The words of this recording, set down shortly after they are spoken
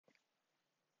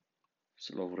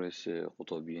سلاورس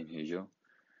قطبين هيجا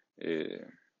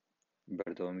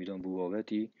بردوامیدان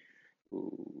بوابتی و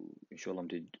إن شاء الله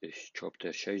مدد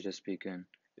chapter 6 دست بکن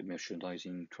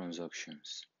merchandising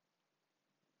transactions.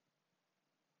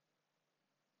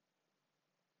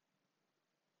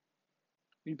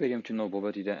 البريم تنو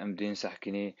بابتي ده أمدين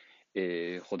سحكني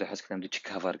خود حس كلام ده چه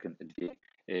cover كن دي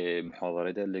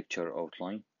محاضرة ده lecture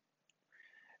outline.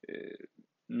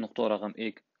 نقطة رقم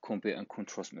 1 compare and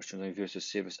contrast merchandising versus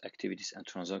service activities and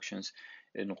transactions.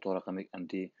 نقطة رقم 1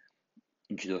 أمدي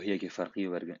جداهية که فرقی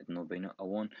ورگن بين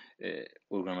اوان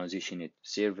organization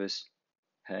service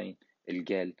هاي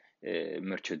الجال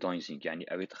merchandising يعني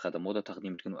اويت خدمات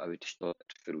تقديم تكون اويت اشتغل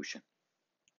فروشن.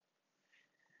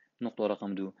 نقطة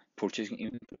رقم 2 purchasing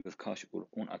inventory with cash or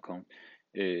on account.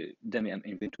 دمي ام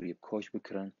inventory بكاش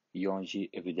بكرن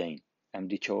يانجي ابدين ام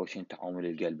دي تشاوشن تعامل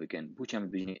الجال بكن بوش ام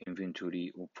بيجي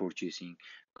inventory و purchasing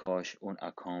cash on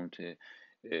account.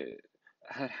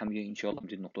 هر حمية إن شاء الله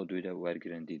بدي نقطة دويدا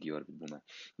وارجرن دي ديار بالبومة.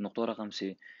 نقطة رقم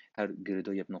 3 هر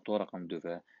جريدو يب نقطة رقم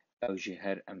 2 أوجي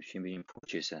هر أمشي بين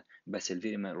purchase بس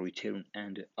الفيري ما return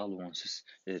and allowances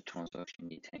transaction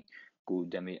نيتين كو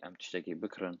دمي أم تشتكي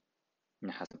بكرن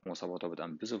نحسب مصابات بد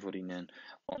أم بزفرينن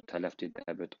أن تلفت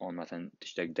دابت أن مثلا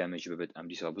تشتك دامج ببد أم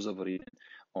ديسا بزفرينن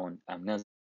أن أم نز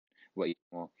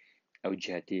وإما أو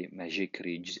جهتي ما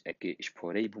جيكري جزء أكي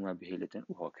إشباري بوما بهيلتن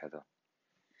وهكذا.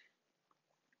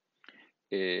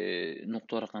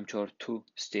 نقطة رقم 4 2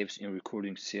 steps in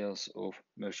recording sales of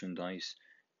merchandise.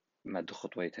 ما دو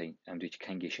خطوتين ام دويت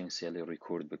كانجيشن سيل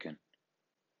ريكورد بكن.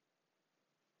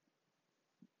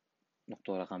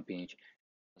 نقطة رقم 5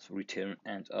 return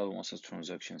and allowances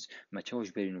transactions. ما تشوش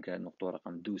برينو كا نقطة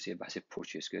رقم 2 سي بحث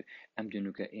purchase كر ام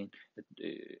دونو كا ان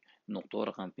نقطة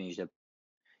رقم 5 ده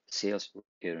sales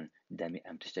return دامي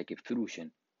ام تشتكي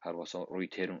فروشن هر وصل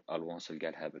return allowances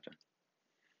قال هابتن.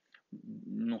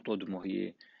 نقطة دو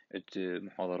هي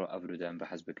محاضرة أفردان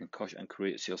بحث بكن cash and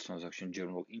create sales transaction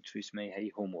journal entries ما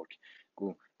هي homework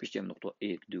كو بيش تم نقطة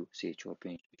 1 2 3 4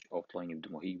 5 outline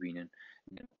بدو هي بينن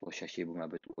نقطة شاشة بما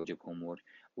بتواجب homework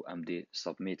و أم دي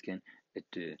submit كن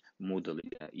موديل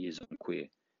يزن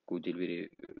كوي كو ديلوري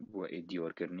بو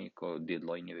ديور كرني كو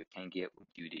ديدلاين بكانجيا و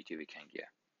ديو ديتي بكانجيا.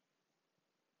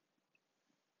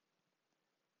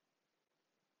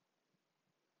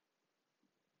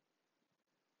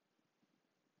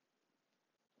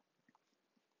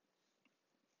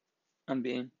 أم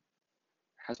بين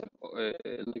حسب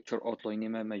lecture outline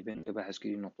ما مجبن بحث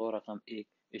كري نقطة رقم 1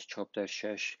 إيش chapter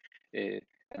 6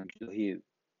 أم هي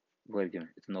ورقم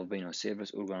اتنو بين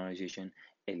service organization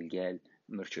الجال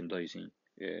merchandising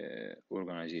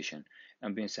organization.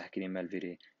 أم بين سحكري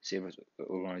مالفيري service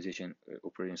organization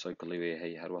operating cycle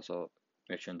هي هروسا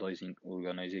merchandising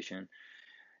organization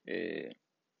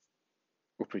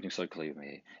operating cycle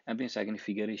هي. أم بين سحكري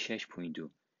فيجري 6.2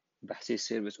 بحثي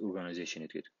service organization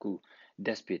كت كو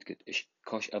دست بيت كت إيش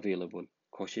كاش available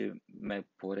كاش ما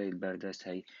بوري البردست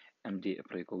هاي أم دي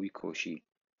أبريكوي كوشي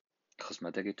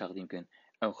خدمتك تقديم كن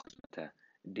أو خدمته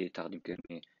دي تقديم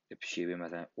كرني بشيء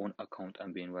مثلا اون اكاونت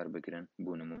ام بين ور بگرن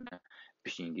بونمونه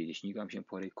بشين دي شنيگو امشين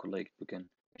پاره کولکت بکن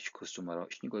اش کستومرا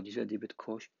شنيگو دیزا دي بت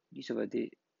کاش دیزا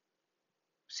دي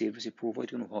سيرفيس بروفايد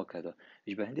كن وهكذا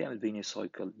اش بهندي عمل بين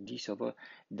سايكل ديزا با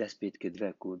دست بيت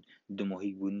كدرا كود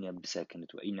دماهي بونيا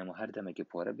بسكنت وإنما هر دم که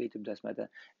پاره بيت بدست مده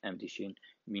ام ديشين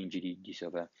من جديد ديزا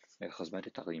با خدمت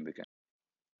تقديم بکن.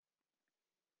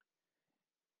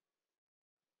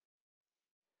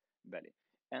 بله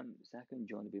ام ساكن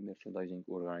جانب merchandising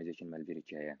organization مالفيري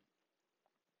جايه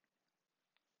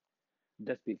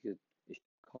دست بيت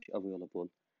cash available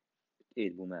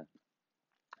ايد بوما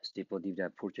ستيبل ديف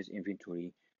دا purchase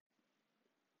inventory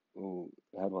و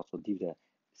هر وقت ديف دا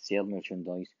sale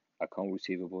merchandise account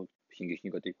receivable بشنجش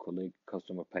نيجاتيف collect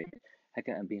customer payment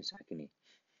هكا ام بين ساكني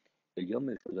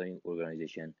اليوم merchandising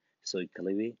organization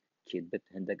سايكلوي كيد بت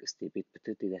هندك ستيبت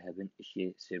بتتي ده هبن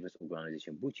اشي service organization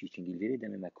بوشي شنجي ليري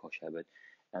دمي ما كاش هبت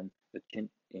ام بتشن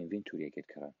inventory كيد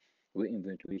كرا و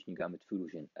inventory شنجي عمت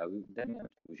فلوشن او دمي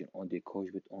عمت فلوشن on the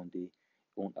cash بت on the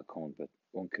on account بت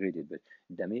on credit بت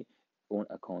دمي on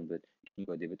account بت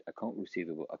شنجي ديبت account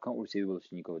receivable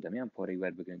شنجي دمي ام باري ور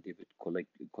بگن ديبت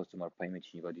collect customer payment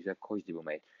شنجي ديزا كاش ديبو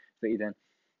مايت فاذا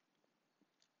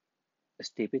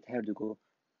ستيبت هر دوگو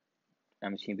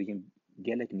امشين بگیم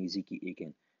گلک نزیکی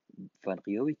ایکن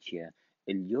فرقیاوی چیه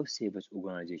اليو سيرفيس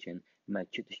اورجانيزيشن ما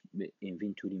تشتش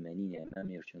انفنتوري مانينا ما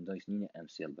ميرشاندايز نينا ام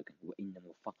سيل بكن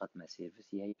وانما فقط ما سيرفيس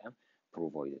هي ام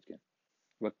بروفايدد كن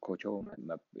وكوچو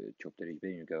ما چوبتريج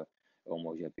بينو او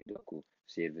موجا بيدوكو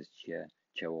سيرفيس چيا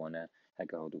چوانا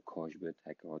هكا هادو كاش بت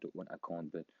هكا هادو اون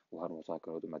اكاونت بت وهر وصاك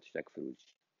هادو ما تشتاك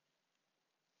فلوس.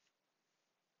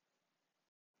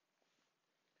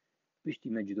 بشتي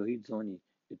ما جدوهيد زاني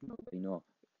اتنا بينا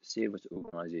سيرفيس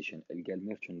اورجانيزيشن الجال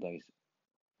ميرشندايز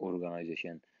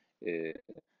اورجانيزيشن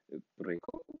بريك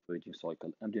اوبريتنج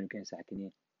سايكل ام دون كان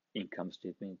ساكني income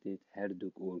statement هر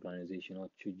دوك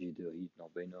اورجانيزيشنات چه جدوهيد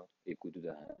نبينا اكودو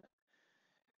ده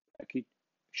اكيد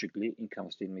شكلي income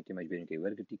statement مجبرين كي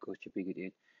ورقتي كوش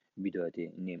بيجي بداية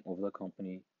name of the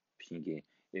company بشينجي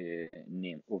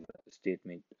name of the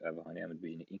statement أبغاني أعمل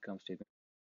بيجي income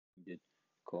statement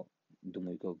كو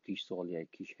دمويكو كيش صالية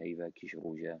كيش هيفا كيش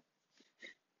روجا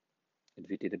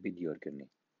الفيديو ده بديار كرني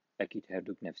أكيد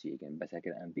هردوك نفسي إيجان بس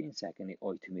هكذا أم بين ساكني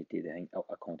أيتمي تيدا هين أو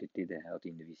أكاونت تيدا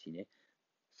هاتي نفسيني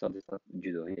صادفة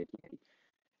جدوهية هي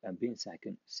أم بين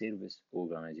ساكن سيرفيس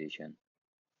أورجانيزيشن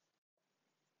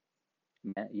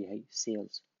ما هي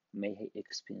sales ما هي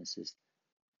expenses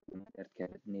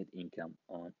كانت net income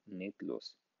on net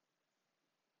loss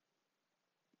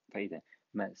فإذا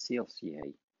ما sales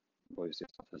هي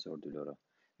 $6,000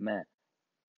 ما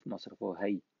مصرفه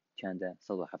هي چنده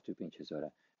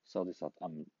 175,000 صاد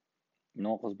أم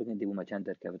ناقص بكن دي بما چند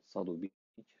دركبت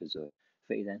 120,000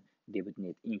 فإذا ديبت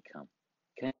نت income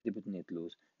كان ديبت نت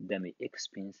لوس دمي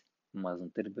expense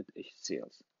مازن تربط إيش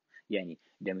sales يعني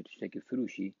دمي تشتكي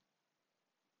فروشي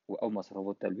أو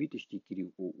مصرفات تلوي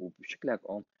تشتكي وبشكل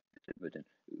عام تربطن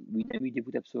ويدمي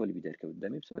ديبوتا بسؤال بيدركبت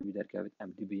دمي بسؤال بيدركبت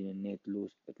أم دي بين نت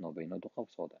لوس بتنابينا دو قف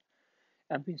صادر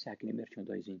أم بين ساكن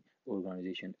merchandising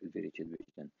organization الفيري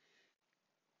تشلوشتن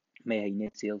ما هي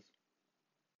net sales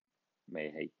ما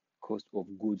هي cost of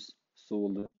goods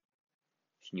sold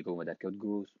شنيكو مدركبت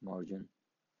gross margin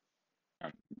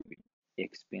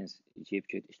expense جيب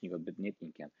شيت شنيكو net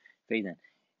income فإذا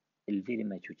الفيري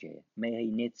ما تشوجيه ما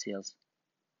هي net sales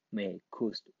ما هي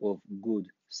cost of good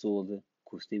sold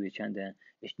كوستي بچنده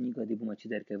شنيكو دي بما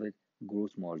تدركبت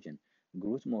gross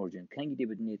margin كان دي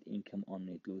net income on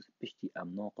net loss بشتي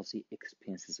أم ناقصي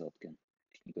expenses هاتكن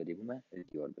شنيكو دي بما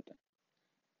الديار بتن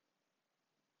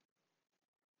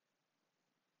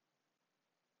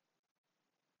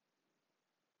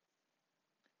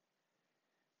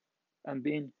ام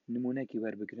بين نمونه کی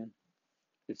ور بگرن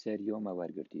السريو ما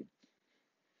ورگرتی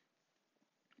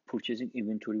purchasing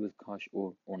inventory with cash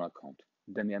or on account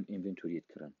دمي ام inventory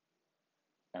تكرن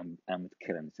ام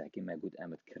تكرن ساكي ما قد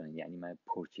ام تكرن يعني ما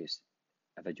purchase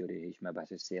افجوري هيش ما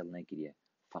بحث سيل نكريه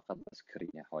فقط بس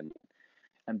كريه حاليا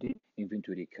ام دي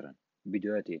inventory كرن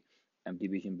بدايتي ام دي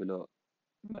بيجن بلا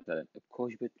مثلا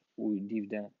بكوش بت وديف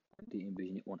ده دي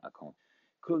بيجن on account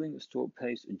clothing store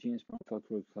pays jeans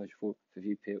manufacturer cash for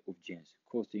 50 pair of jeans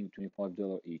costing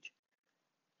 $25 each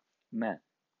ما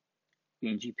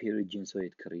ينجي بير جينز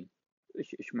يتكري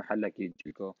إيش محلك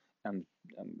يجيكو أم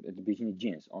بيجيني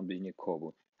جينز أم بيجيني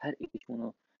كوبو هر إيش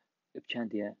منو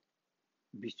بچندية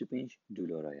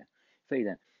 $25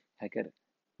 فإذا هكر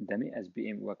دمي از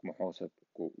بي ام وقت محاسب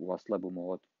وصله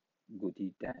بمواد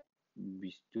قدي ده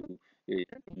 20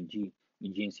 إنجي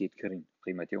جنس يتكرين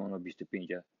قيمته وانا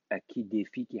 25 أكيد دي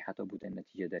فيكي حتى بود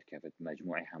النتيجة در كفت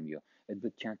مجموعي حمية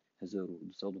ادبت چند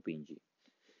 1250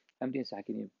 أم دي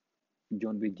ساكنين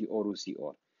جون بي دي ار و سي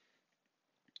ار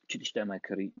چی تشتا ما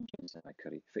كري جنس ما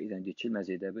كري فإذا دي چل ما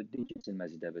زيادة بد دي جنس ما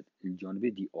زيادة بد الجانب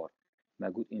دي ار ما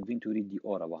قلت انفنتوري دي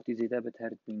ار وقتی زيادة بد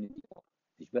هرت بين دي ار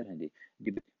اجبر هندي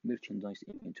دي بد merchandise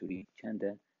انفنتوري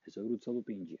چنده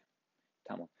 1250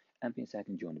 تمام ام بين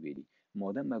ساكن جانبي دي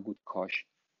مادام ما قلت كاش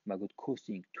ما قلت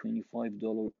costing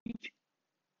 $25 each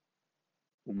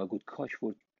وما قلت كاش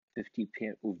for 50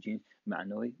 pair of jeans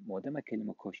معناه مادام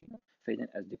كلمة كاش فإذا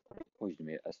از دي كاش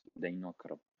دمي از دينا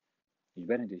كرب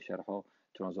يجبرني دي شرحه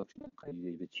transaction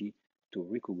قليلة بتشي to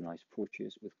recognize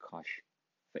purchase with cash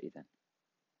فإذا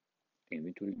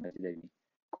inventory مثلا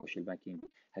كاش البانكينج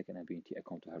هكذا بينتي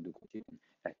account هردو كوتين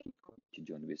أكيد كوتي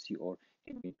جانب سي ار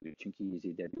inventory چونكي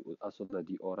يزيد الأصل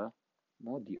دي ارا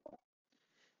ما دي ار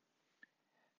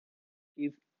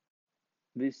if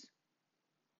this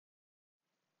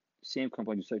same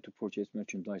company decide to purchase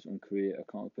merchandise on Korea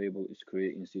account payable is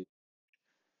Korea in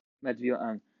ما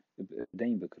تبيع أن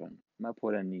دين بكرن ما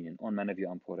بورا نين أون ما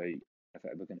نبيع أن بورا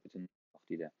نفع بكن إتن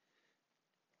وقتي ده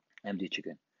أم دي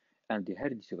chicken أم دي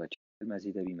هر دي سبا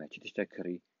المزيدة بما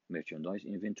تشتكري merchandise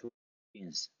inventory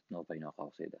ins نوبينا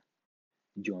قاوسي ده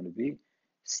جانبي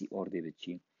سي ار دي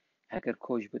بتشي هكر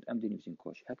كوش بد أم دي نفسين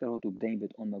كوش هكر هو تبدين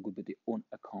بد أون ما قد بدي on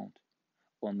account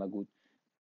on ما قد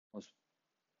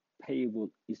payable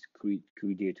is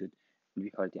credited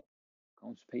في حالتي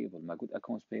accounts payable ما قد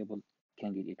accounts payable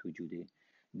كان قد وجوده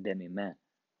دمي ما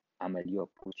عملية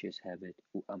purchase هابت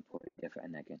و أمبور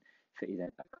دفعنا كان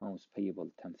فإذا accounts payable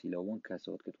تمثيله وان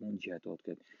كاسات كت وان جهاتات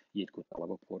كت يتكو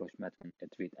طلبة بورش متن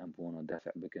اتريد أمبونا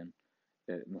دافع بكن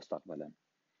مستقبلا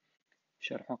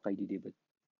شرحا قيدي دي بد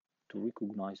to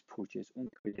recognize purchase on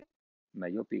credit ما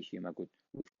یا پیشی ما گود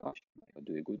کاش ما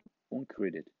دوی گود اون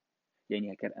کردیت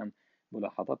یعنی هکر ام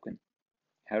ملاحظه کن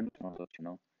هر دو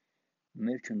ترانزاکشن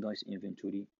merchandise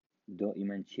inventory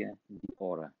دائما چیه دی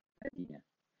آره هدیه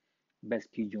بس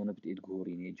کی جانب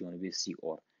تدگورینی جانب سی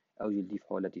آر او جلدی في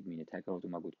حالة تدمينة هكر هاتو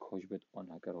ما قد كاش بت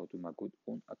اون هكر هاتو ما قد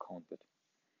اون اكاونت بت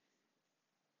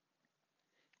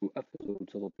و افضل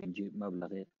تصدو بينجي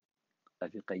مبلغ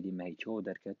افي قيدي ما هيتشو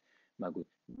دركت ما قد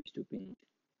 25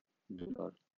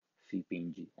 دولار في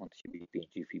بينجي انت شبه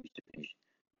بينجي في 25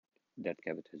 درت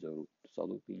كابت هزارو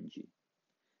تصدو بينجي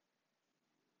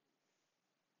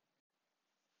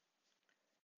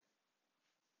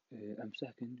ام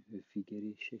ساكن في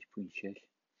جري 6.6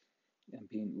 ام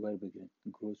بين وار بقرن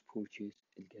gross purchase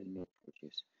القال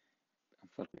purchase ام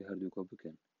فرق هردوكا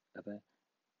بكن ابا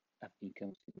اف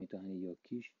income statement هني يا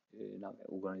كيش نوع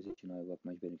organization هاي وقت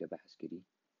مجبرين كبحث كري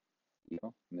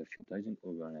یا merchandising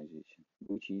organization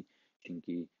بوچی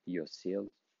چونکی یا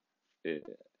sales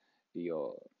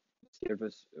یا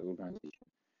service organization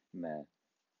ما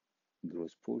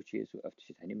gross purchase و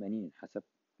افتشت هني منين حسب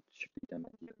شكل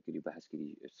تمام كري بحث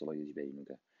كري الصلاة جبالي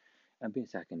نوكا ام بين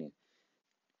ساكنين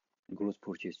gross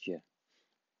purchase جا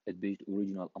it based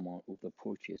original amount of the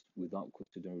purchase without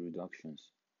considering reductions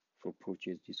for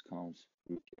purchase discounts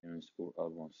returns or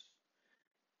advance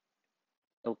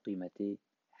القيمة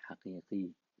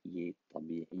حقيقي يه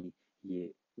طبيعي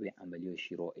يه وعملية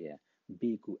شرائية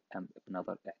بيكو ام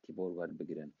بنظر اعتبار ور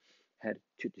بقرن هر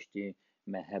تشتشتي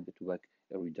ما هابت وك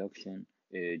reduction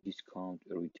discount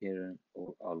return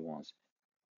or allowance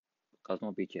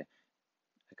قصدنا بيتش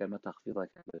هكر ما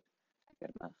تخفيضك هابت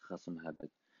هكر ما خصم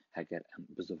هابت هكر ام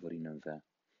بزفرين انفا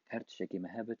هر تشتكي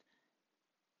ما هابت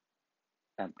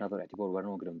ام بنظر اعتبار ور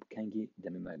نوغرن بكانجي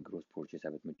دمي ما gross purchase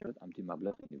هابت مجرد ام دي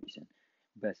مبلغ نويسن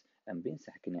بس ام بين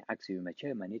سحكني عكسي ما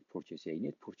چه ما نت purchase يعني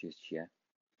نت purchase چیه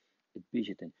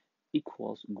بيجتن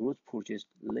equals gross purchase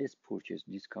less purchase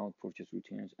discount purchase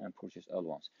returns and purchase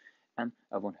allowance ام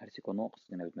اون هر سيكو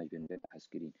ناقص نبت مجبورين بحث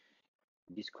كرين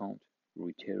discount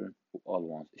return و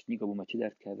allowance اشني قبل ما چه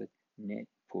درت كابت net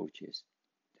purchase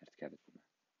درت كابت بما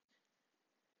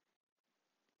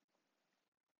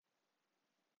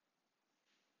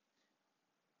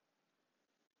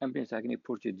ام بين سحكني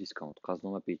purchase discount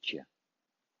قصدنا ما بيتشيه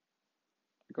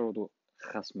قرودو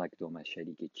خصمك دوما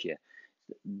شريكي تشيه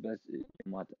بس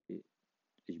ما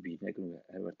تجبيد نكون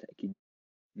هر تأكيد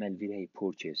مال هي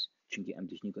purchase چونكي ام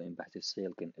ديش نيكو ام بحث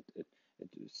السيل كن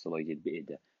السلايد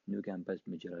بإيدا نو كان بس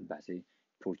مجرد بحث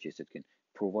purchase كن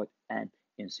provide an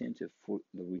incentive for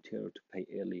the retailer to pay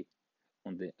early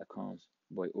on the accounts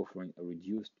by offering a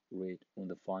reduced rate on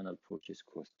the final purchase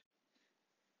cost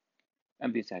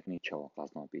ام بيساكني تشاو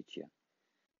قصنا بيتشيا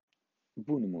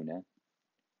بونمونا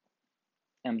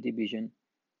ام دي بيجن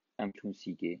ام چون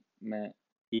سيكي ما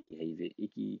ايكي هيفي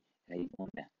ايكي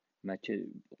هيفونه ما چه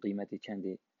قيمتي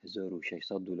چنده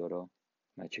 1600 دلار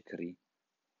ما چه كري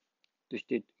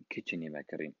تشتيت كيتشني ما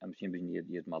كرين امسين بجن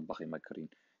يد مطبخي ما كرين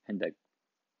عندك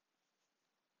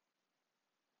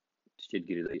تشتيت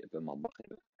جريد بمطبخي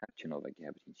هاتشنو بقى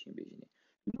هابتين شين بيجيني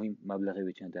المهم مبلغي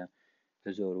وچنده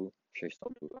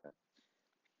 1600 دلار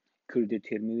كريدي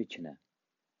تيرمي وچنه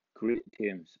كريدي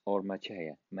تيرمز اور ما چه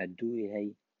هيا ما دوي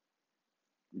هي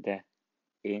ده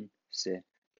ان سه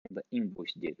the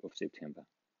invoice date of September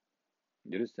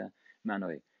درسته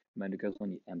معناه من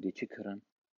قصدي ام دي چكرن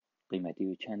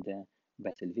قيمتي چنده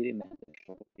بس الفيري ما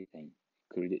شرطي تين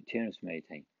كريدت تيرمز ما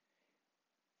يتين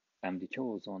ام دي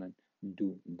چو زانن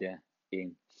دو ده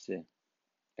ان سه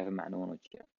اف معناه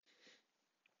چیه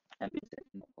ام دي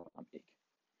ام ایک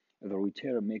the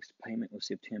retailer makes payment of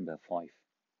September 5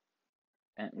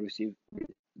 and receive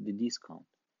the discount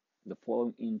the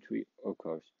following entry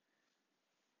occurs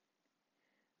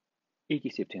 8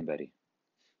 سپتامبری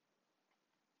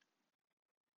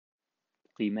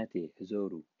قیمت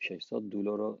 1600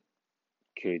 دلار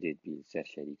کردیت بیل سر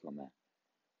شریک ما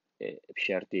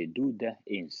بشرط 2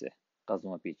 انسه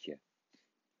قصدما پیچیه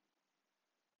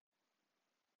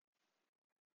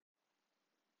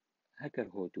هکر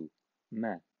هاتو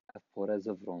ما افپارا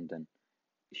زفراندن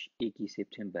 1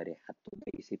 سپتامبری حتی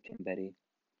 2 سپتامبری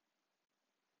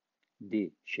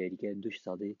دی شرکت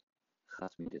 200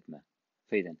 خصم میدد ما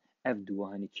فیدن اف دو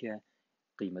هنی چه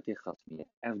قیمت خصمیه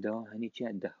اف دو هنی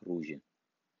چه 10 روزه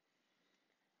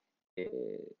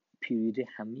پیریود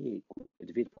حمله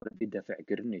ادویت پاره دفع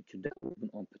کردن چه ده من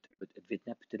آن بتربت ادویت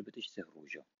نه بتربتش 3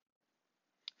 روزه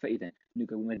فإذا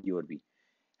نقوم الديور بي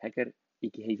هكر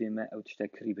إيكي هيفي ما أو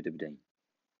تشتكري بدبدين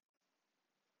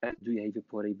دوی هیوی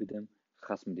پاره بدم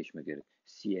خصم دش مگرد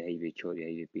سی هیوی چاری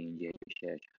هیوی پنج هیوی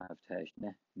شش هفت هشت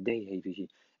نه ده هیوی شی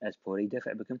از پاره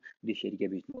دفع بکم دی شریکه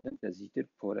بیش نودم که زیتر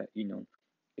پاره اینون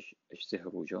اش 3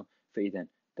 روجا فإذا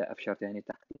تا أفشرت يعني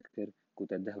تحقيق كر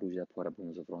كوتا 10 روجا بورا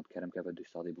بمزفرون كرم كابا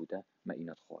دوش صادي بوتا ما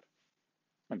إينات خور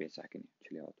ما بيساكني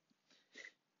شليات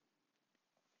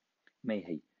ما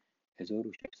هي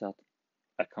 1600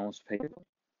 accounts payable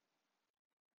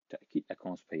تأكيد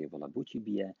accounts payable بوشي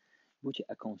بيا بوشي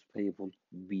accounts payable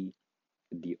بي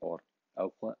دي ار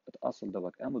أو أصل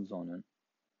دبك أمازون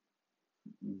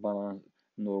بالانس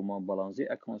نورمال بالانزي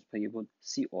accounts payable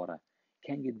سي ار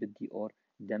كان جد بالدي ار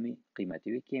دمي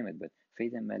قيمته كيمت بد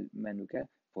فإذا منوكا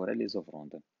بورا لي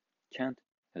زفراندن كانت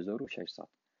 1600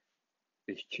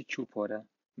 اش تشو بورا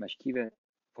مش كيف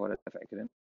بورا فاكرين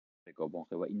رقابون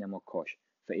وإنما كاش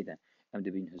فإذا أم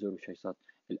دبين 1600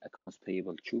 الأكونس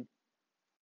payable تشو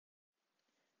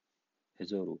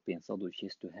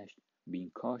 1568 بين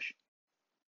كاش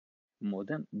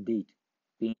مودم ديت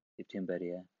بين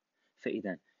سبتمبرية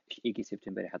فإذا إيش إيجي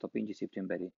سبتمبري حتى بين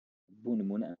سبتمبري بون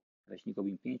منا باش نيكو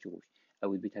بين بين روج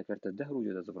أو بيتها كارت الدهر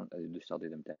وجود زفران أز دوش صادي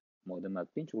دمتا مودم ما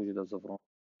بين وجود زفران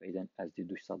فإذا أز دي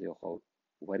دوش صادي أخو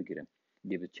ورقرم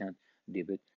ديبت كان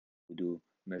ديبت ودو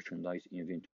merchandise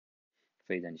inventory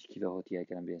فإذا إيش كيف هوتيا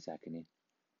كلام بين ساكنين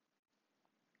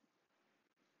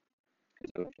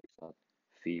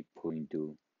في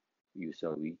بوينتو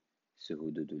يساوي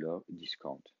 $10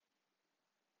 ديسكاونت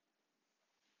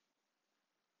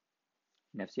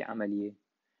نفس عملية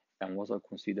and was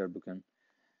consider بكن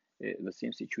the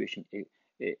same situation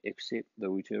except the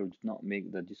retailer did not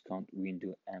make the discount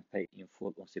window and pay in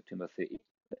full on September 30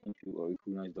 the entry or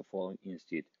recognize the following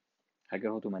instead هاگر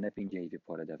هاتو ما نبین جایی به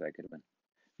پاره دفع کردن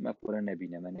ما پاره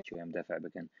نبینه من نشوی هم دفع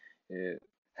بکن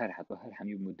هر حتی هر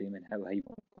همی مدة من هوا هی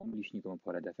کاملیش نیکم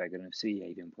پاره دفع کردن سری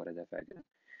هی بیم پاره دفع کردن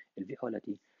الفي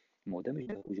حالتي مادامش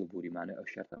ده وجه بوري معناه او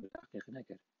شرط بالتحقيق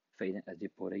نكر فإذا از دي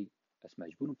بوري اس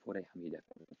مجبور بوري هم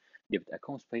يدفع ديبت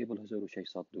accounts payable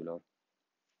 $1600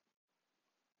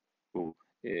 و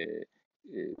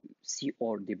سي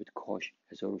ار ديبت كاش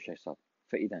 1600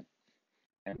 فإذا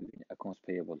accounts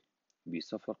payable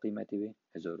بصفر قيمته به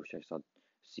 1600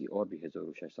 سي ار ب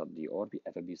 1600 دي ار ب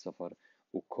اف بصفر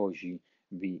وكاجي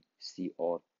ب سي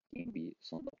ار ب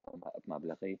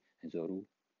مبلغ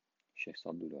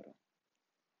 $1600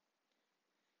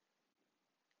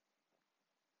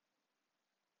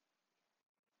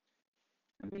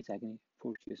 secondly,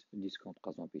 purchase discount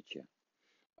قسم بيتشا.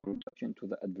 Reduction to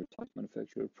the advertised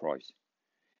manufacturer price.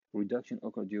 Reduction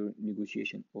occurs during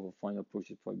negotiation of a final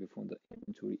purchase price before the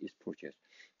inventory is purchased.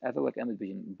 هذا وقت أمل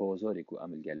بيجن بازارك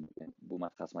وأمل قلب بوما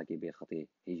خصمك بخطي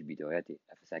هيج بداياتي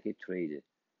أفساكي تريد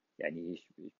يعني هيج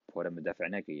بورا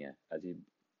مدافعناك يعني أزي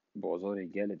بازاري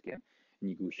قالت كان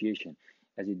negotiation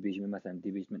أزي بيجي مثلا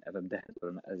دي بيجي من أبى ده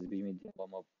أزي بيجي من دي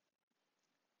ما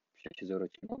بشكل زورة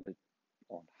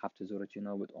on 7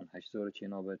 نابت on 8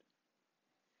 نابت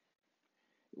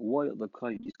while the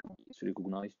cash discount is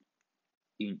recognized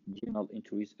in journal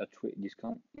entries a trade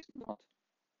discount is not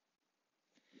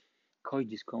cash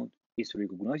discount is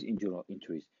recognized in journal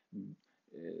entries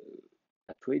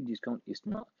a trade discount is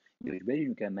not يجبري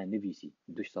إنه كان ما نفيسي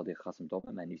دوش صادق خاصم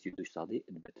طبعا ما نفيسي دوش صادق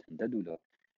 $100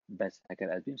 بس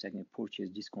هكذا أزبيم ساكن purchase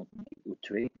discount و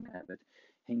trade نابت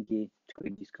هنجي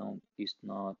trade discount is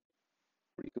not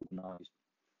recognized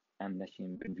أم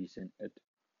نشين بنفيسن at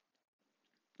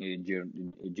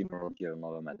general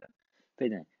journal ماذا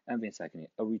فإذا أم بين ساكنين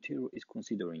a retailer is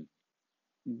considering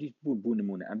دي بون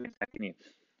مونة أم بين ساكنين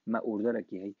ما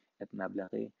أوردرك هي بمبلغ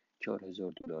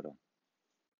 $4000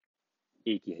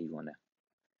 إيكي هيوانا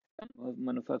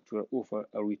manufacturer offer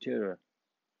a retailer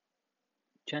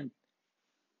چند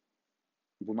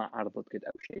بما عرضت كد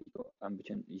أو شيء أم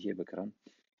بچن يجي بكرن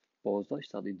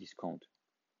 15% ديسكاونت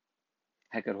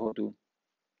هكر هاتو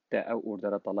تا أو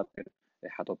أوردر طلب كر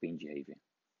حتى بينجي هيفي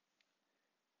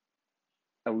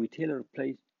a retailer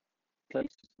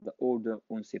placed the order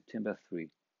on September 3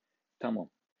 تمام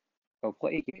أو بقى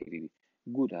إيكي هيفي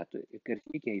جود هاتو كرت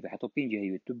إيكي هيفي حتى بينجي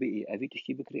هيفي تبي أبي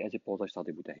تشتي بكري أزي 15%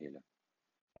 بتهيلا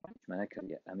معناه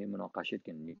كريا أمي مناقشة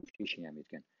كان نيجوشيشن يعمل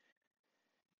كان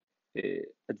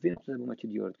advance بما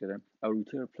تديورت كذا a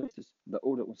retailer places the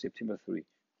order on September 3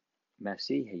 ما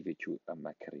سي هيفي شو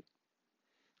أما كري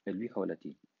اللي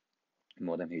حالتي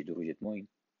مادام هيج دروجة موين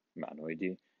معناه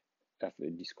يدي اف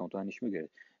ديسكاونت هنش مقرد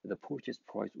the purchase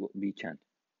price will be چند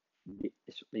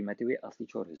قيمته وي أصلي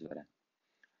 4000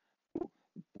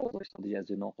 بازار صدي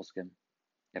از ناقص كم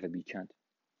اف بي چند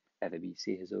اف بي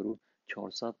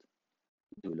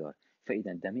 $3400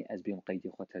 فإذا دمي از بيم قيدي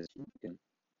خود تزيين كم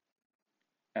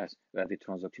از و في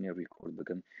ترانزاكشن ريكورد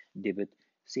بكم ديبت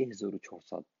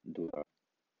 $3400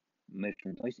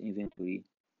 merchandise inventory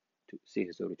to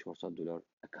 $6400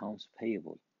 accounts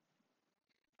payable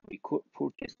record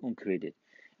purchase on credit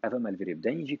أفهم الفريب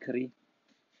ده يجي كري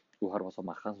وهر وصل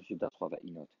ما خاص شو دات خواب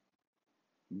اینات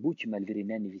بوچ مالفيري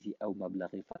نانفيزي او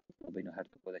مبلغي فرق بين هر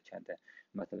دو كودا چنده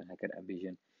مثلا هكر ام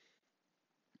بيجن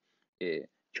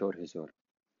 4000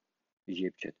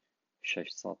 جيب چت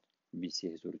 600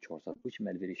 23400 بوچ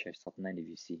مالفيري 600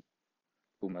 نانفيسي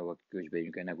وما وقت گوش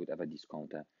بيجن كان نقول افا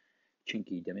ديسكاونتا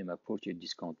چنكي دمي ما پورچ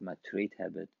ديسكاونت ما تريد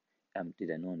هابت ام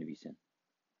تدا نانفيسن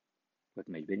وقت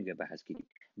مجبرين بحث كده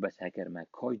بس هكر ما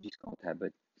كاي ديسكاونت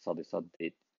هابت صاد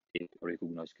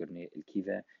ريكوغنايز كرني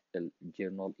الكيفا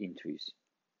الجورنال انتريز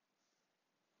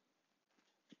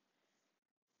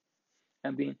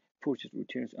ام بين purchase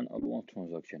returns and allowance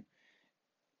transaction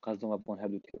قصدهم upon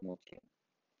هذا الكلمات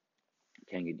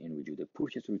can get in وجوده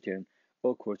purchase return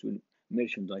occurs when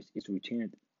merchandise is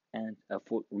returned and a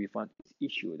full refund is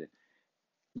issued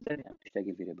زي عم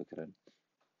تشتغل فيها بكرا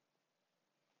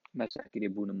ما تحكي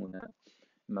بون منا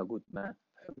ما قلت ما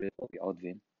حبر طبيعات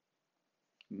فين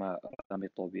ما رقم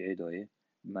طبيعي داي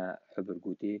ما حبر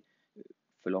قوتي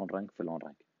فلان رانك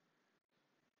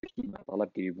ما طلب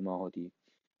كريب ما هاتي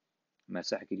ما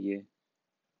سحكريه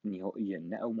نهائيا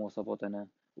نأو مواصفاتنا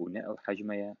ونأو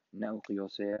حجمها نأو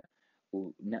قياسها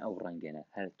ونأو رنجنا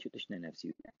هل تشتشنا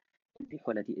نفسي في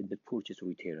حالتي إد purchase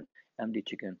return أم دي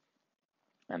chicken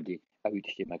أم دي أوي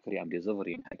تشتي ماكري أم دي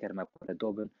زفرين هكر ما بورا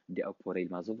دوبن دي أو بورا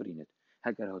ما زفرينت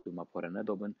هكر هاتو ما بورا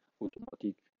ندوبن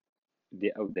أوتوماتيك دي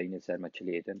أو دين سر ما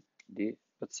تشليتن دي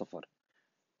بتصفر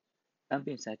أم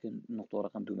بين ساكن نقطة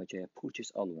رقم دو مجايا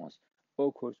purchase allowance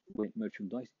occurs when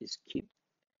merchandise is kept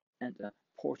and a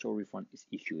partial refund is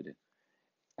issued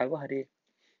أو هذه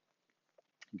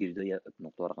جلدية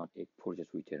بنقطة رقم إك purchase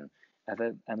return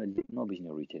أفا أمل نو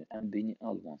بيجن return أم بيني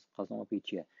allowance قصنا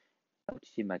بيتشيا أو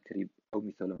تشي ما كريب أو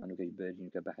مثلا أنو كجبرين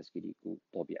كبحث كدي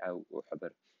وطبيعة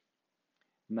وحبر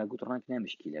ما قلت رانك نا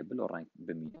مشكلة بلو رانك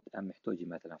بمية أم محتاجي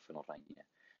مثلا في الرانكنا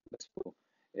بس بو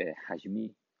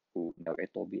حجمي ونوعي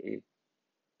طبيعي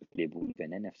بليبوني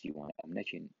فانا نفسي وانا أم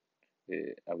نشين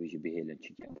أو يجي بهيلن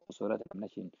تشيكي خسارات أم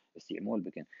نشين استعمال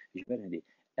بكن جبر هدي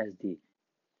أز دي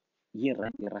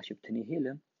يران يراشب تني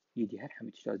هيلم يدي هر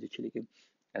حمد تشتاز تشليكم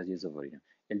از يزفرينا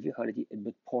الفي حالتي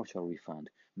ادبت partial refund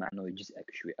مع انه جزء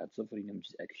شوي اتزفرينا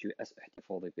جزء شوي اس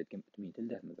احتفاظي بيتكم تمين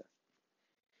تلده مبا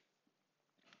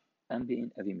ام بي ان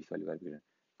افي مثال بربرن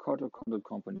Carter Candle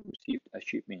Company received a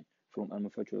shipment from a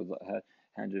manufacturer that had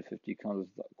 150 candles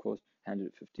that cost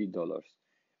 $150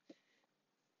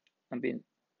 ام بين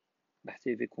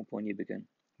بحثي في كومباني بكن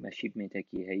ما shipment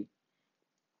هكي هي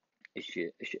اش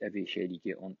افي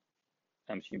شركة اون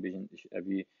امشي بجن اش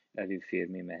افي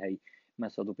فيرمي ما هي ما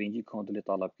 150 کاندل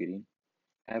طلب کرین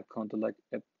هر کاندل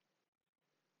اب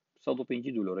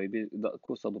 $150 يبي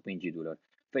كو $150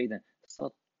 فاذا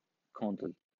 100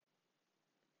 کاندل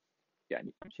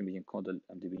يعني امشي بجن کاندل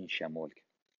ام دبين شمال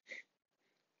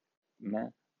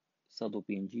ما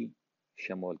 150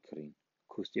 شمال کرین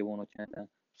کوستی وانا چند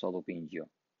 150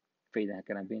 فاذا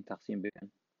هكذا بين تقسيم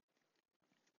بين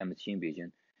امشي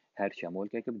بجن هر شمال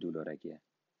که $1 كيه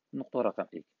نقطة رقم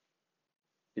اك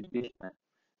البيش ما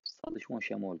 100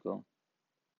 شمال که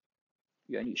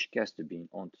يعني شكست بين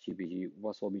أنت شي بيجي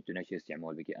وصابي تناش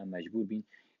استعمال بك أما مجبور بين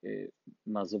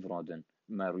ما زفرادن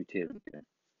ما ريتير بكن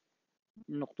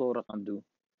نقطة رقم دو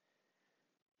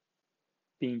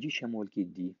بينجي شمال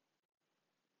كدي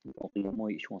باقي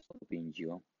ما يشوان صار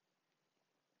بينجيو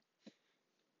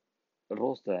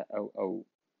روستا أو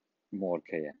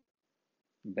ماركة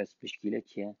بس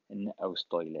مشكلتها إن أو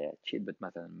ستايلها تشيل بت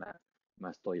مثلا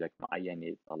ما ستايلك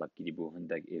معين طلب كدي بو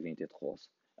هندك إيفنت خاص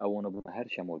او انا بو هر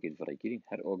شمال كده فرق كرين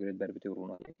هر اوغرد بربتي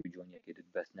ورونا كده جونيا كده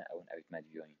بسنا او نعيد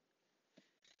مدفيوين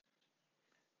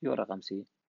يو رقم سي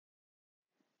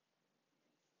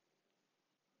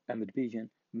امد بيجن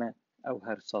ما او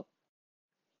هر صد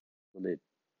ولد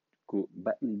كو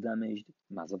بقل دامجد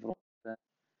مع زفرون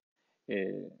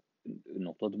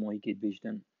النقطة دموعي كده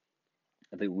بيجدن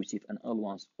they receive an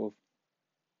allowance of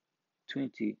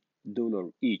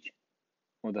 $20 each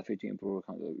on the 15 improver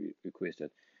requested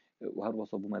وهر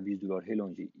وصبوا ما $20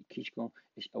 هلونجي كيش كون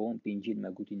ايش اوان بينجين ما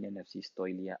قلت إن نفسي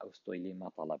ستايلية او ستايلية ما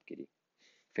طلب كده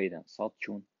فإذا صاد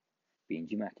شون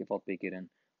بينجي ما احتفاظ بكرن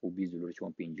و$20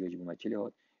 شون بينجي وجبوا ما تشلي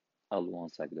هات ألوان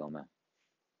ساك داما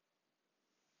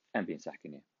ام بين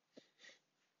سحكني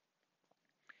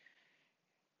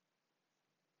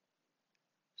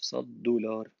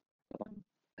 $100 طبعا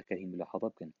أكرهم ملاحظة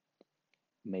بكن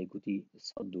ما يقولي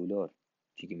 $100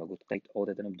 شيء ما قلت قيد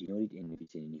عادة بديناريد إن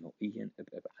نفسيني نهائيا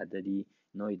بحددي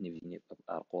نايد نفسيني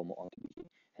بأرقام وأنت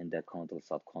عند كاندل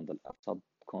صد كاندل صد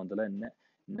كاندل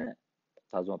ن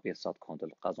قازون بي صد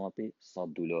كاندل قازون بي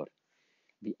 $100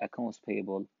 the accounts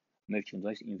payable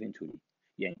merchandise inventory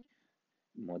يعني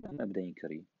ما دام مبدأ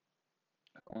كريم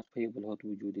accounts payable هات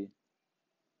وجودي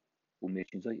و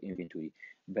merchandise inventory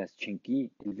بس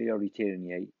چنكي الفيري ريتيرن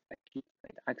ياي أكيد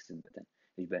عكس البتن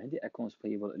يبقى عندي accounts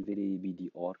payable الفيري بي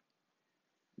دي ار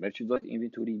merchandise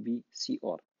inventory بي سي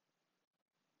ار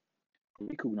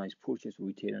recognize purchase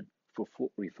return for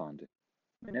full refund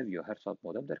منافيو هر صاد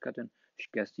مودم دركتن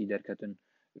شكاستي دركتن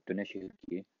تناشي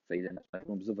كي فإذا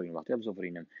نحن بزفرين وقتها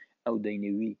بزفرينم أو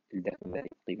دينوي الدفع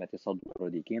قيمة صد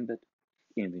ردي كيمبت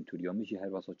inventory يوم يجي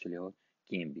هر وسط شليه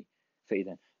كيمبي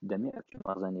فإذا دمي أكشن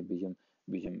مغزاني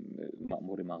بيجم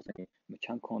مأمور مغزاني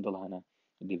مچان كوندل هنا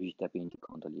دي بيجي تا بينجي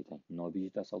كوندل يتين نو بيجي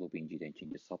تا صدو بينجي دين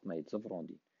چينجي صد ما يتزفرون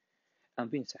دي أم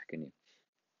بين سحكني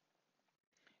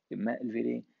ما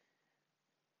الفيري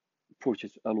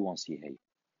purchase ألوانسي هاي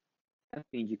أم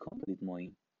بينجي كوندل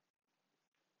موين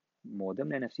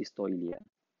مادام نفسي ستايليا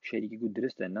شركة قد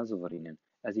درست نظفرينن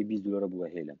از $20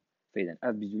 بوهيلم فإذا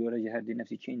اف $20 جهر دي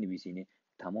نفسي چين نبيسيني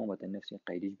تماما نفسي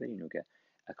قيدش برينو كا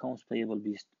accounts payable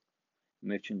بيست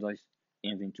merchandise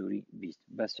inventory بيست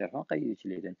بس شرحان قيدش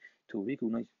ليدن to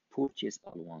recognize purchase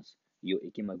allowance يو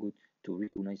اكي ما قد to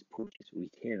recognize purchase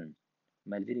return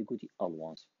ما الفيري قد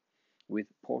allowance with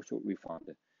partial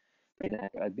refund فإذا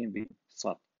أدبين بي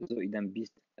صاد زو إذا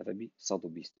بيست أفبي صادو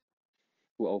بيست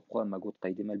و أو ما قلت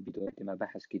قيدما البداية ما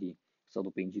بحث كري صادو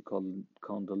بينجي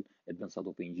كاندل ادبن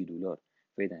صادو بينجي دولار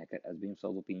فإذا هكا أزبين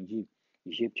صادو بينجي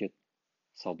جيب شت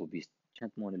صادو بيست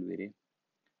شنت مون الويري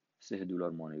 $6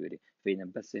 مون الويري فإذا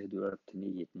بس $6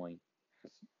 تنية ماين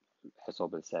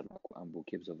حساب السعر ماكو أمبو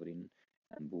كيب زفرين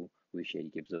أمبو وشيري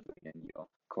كيب زفرين يا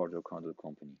كاردو كاندل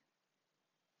كومباني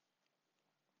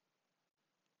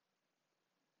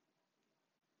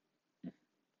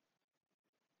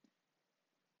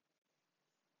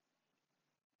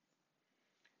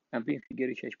أم بين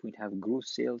فيجري 6.5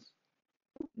 gross sales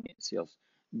net sales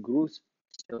gross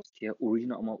sales هي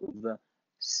original amount of the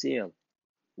sale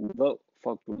without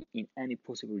factoring in any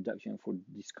possible reduction for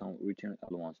discount return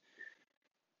allowance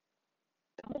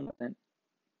تماما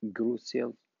gross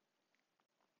sales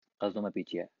قصدنا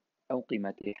بيتيا أو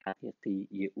قيمة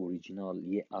حقيقية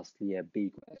أوريجينال يه أصلية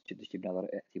بيكو أشتدش بنظر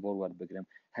اعتبار وارد بقرم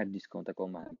هر ديسكونت كو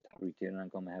ما ريتيرن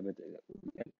كو ما هبت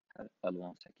هر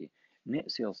ألوانس كي نت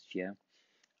سيلز تيا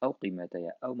أو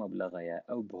قيمتها أو مبلغها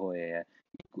أو بهويا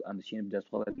يكو أمشين بدأ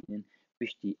صوابا بينن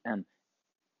بشتي أم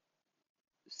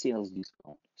sales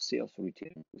discount sales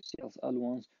return sales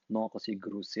allowance ناقص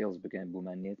gross sales بكن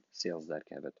بمانيت sales در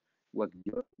كابت وقت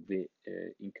ديار في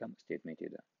income statement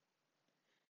ده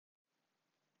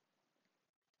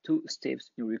two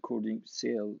steps in recording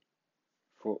sale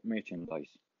for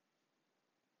merchandise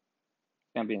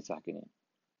كان بين ساكنين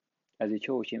as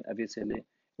يشوشين أبي سيلي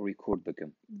record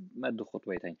بكم ما دو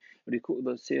خطوتين record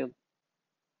the sale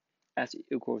as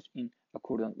it occurs in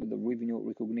accordance with the revenue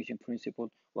recognition principle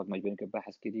وقت ما يبين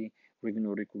بحث كده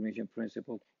revenue recognition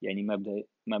principle يعني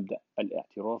مبدأ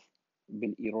الاعتراف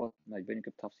بالإيراد ما يبين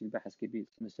بتفصيل بحث كده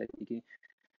مثل كده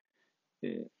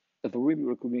the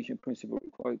revenue recognition principle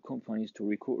requires companies to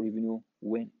record revenue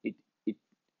when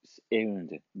it's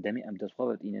earned دمي أم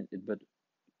تصفت إن إثبات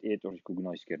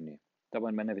recognize كرني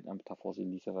طبعا ما نفيد أم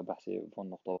تفاصيل دي سبب بحث فن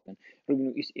نقطة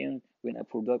revenue is earned when a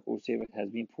product or service has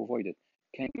been provided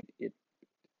can it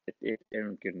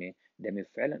earn كرني دمي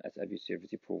فعلا as a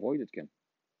service provided كان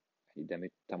يعني دمي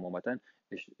تماما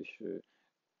إش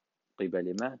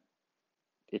قبل ما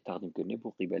تقدم كرني بو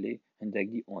قبل هندق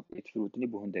دي أون تفروتني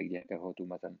بو هندق دي كهاتو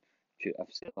مثلا شو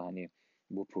أفسر هني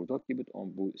بو product يبت أم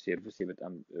بو service يبت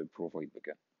أم provide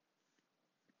بكن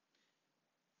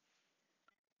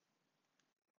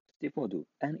Step 2.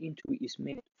 An entry is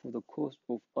made for the cost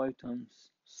of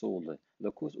items sold.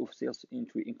 The cost of sales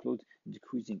entry includes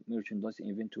decreasing merchandise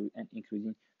inventory and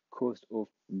increasing cost of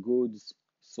goods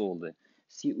sold.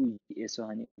 COGS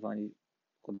هني فاني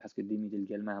خد بحث قديمي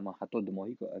تلقى مهما حطوا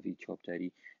دماغي كأفي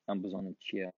شابتري أم بزانم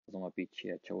تشيا زما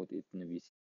بيتشيا تشوت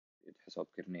اتنبيس حساب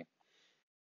كرني.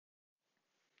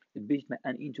 البيت ما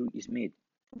an entry is made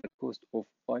for the cost of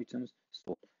items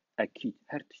sold. أكيد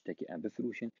هر تشتكي أم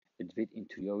بفروشن ادفيت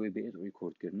انترياوي بقيت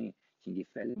ريكورد كرني تيجي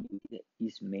فعلا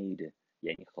is made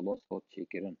يعني خلاص هات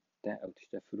شكرا تا أو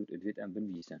تشتفروت ادفيت أم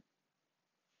بنفيسن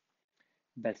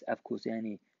بس أفكوس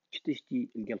يعني تشتشتي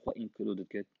الجلخة included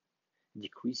كت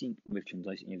decreasing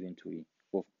merchandise inventory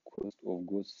of cost of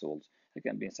goods sold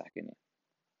هكذا بينصح كني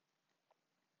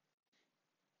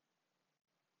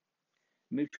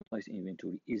merchandise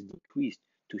inventory is decreased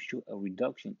to show a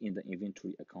reduction in the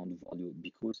inventory account value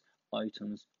because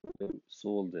items were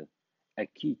sold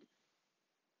أكيد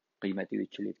قيمتي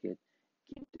وتشلت كت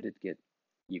كيم ترد كت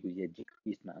يقول يا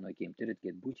decreased معناه كيم ترد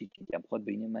كت بوشي كنت أم خد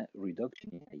بينما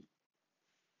reduction هي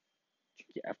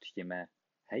كي أفتشتي ما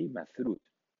هي ما فروت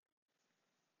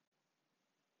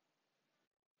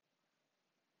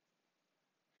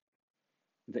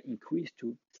The increase to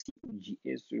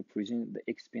COGS represents the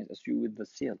expense associated with the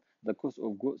sale. The cost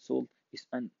of goods sold is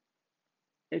an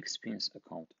expense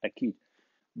account. أكيد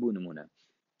بو نمونة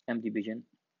ام دي بيجن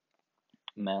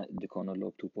ما دكان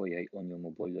لابتوب هاي اون يا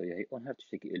موبايل هاي اون هر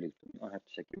تشتكي الكتروني اون هر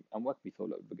تشتكي ام وقت بيثول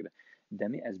بقدر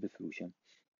دمي از بفروشم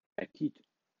اكيد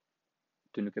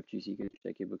تنو كبتشيسي كده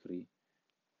تشتكي بكري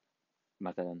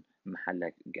مثلا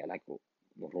محلك قالك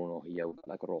رونو هي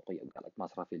وقالك روقي وقالك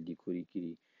مصرف الديكوري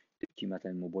كري تبكي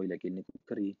مثلا موبايلك انك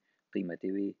بكري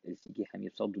قيمته السيكي حمي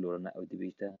 $100 او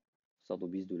دبيجتا $120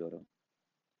 $120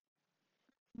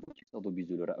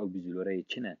 او $20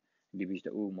 چنه دبيجتا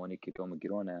او ماني كتام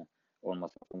جرانه اون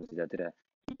مصرفهم زيادة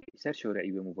سر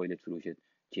شورعي بموبايل فروشت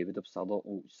كي بده بصدا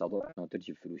وصدا ارزان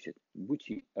ترجي فروشت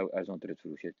بوشي او ارزان ترد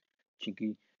فروشت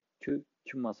چونكي چو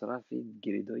مصرف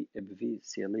جريداي ابفي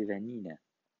سيلي غنينة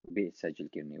بسجل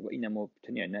كرني وإنما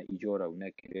بتنيع نا إيجارة ونا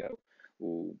كرا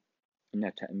ونا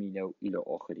تأمينة وإلى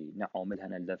آخره نا عامل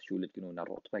هنا اللف شولت كنو نا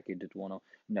راتبة كدتوانا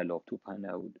نا لابتوب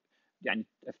هنا يعني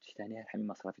افتشتاني هالحمي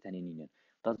مصرف تاني نينين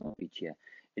تظن في تشيا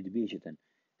ادبيجتن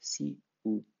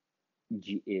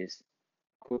COGS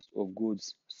cost of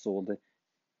goods sold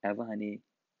اوا هني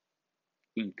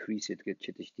increased كد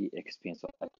چتشتي expense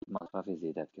أكيد مصرف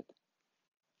زيادات كد.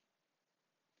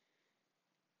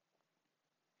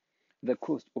 The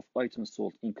cost of items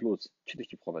sold includes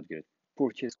چتشتي بخوفت قرد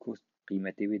purchase cost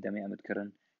قيمتي وي دمي أمد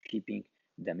كرن shipping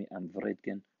دمي أم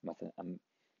فريدكن مثلا أم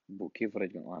بو كيف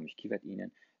فريدكن أو مش كيفت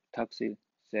إينن تاكسي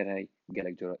سر هاي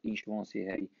جالك جرا إنشورانسي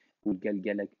هاي والجال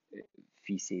جالك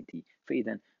في سيتي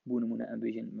فإذا بونمونا أم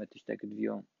بيجن ما تشتكت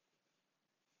فيهم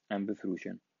أم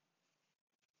بفروشن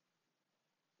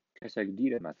كسا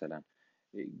كديرة مثلا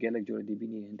جالك جرا دي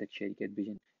بيني عندك شركات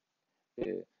بيجن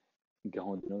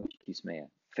جهاندنوش كيسمية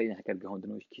فإذا هكذا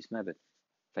جهاندنوش كيسمة بد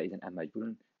فإذا أم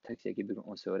مجبورن تاكسي كي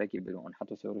بيرون سورة كي بيرون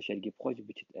حتى سورة شركة بخوش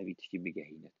بتشت أبي تشتي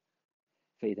بجهينة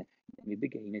فإذا يعني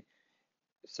بجهينة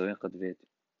سواق دفيت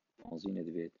بنزين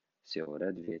دفيت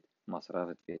سيارة دفيت مصرف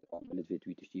دفيت عملة دفيت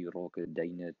ويتشتي روك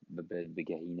دينة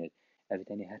بجهينة أبي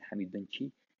تاني هر حميد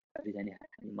بنشي أبي تاني هر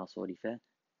حميد مصاريفة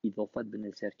إضافات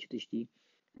بالنسار تشتي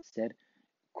سر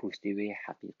كوستوي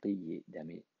حقيقي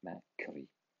دمي ما كري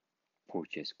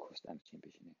purchase cost أم تشين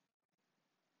بجنة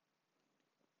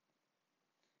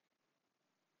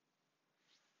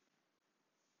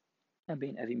أم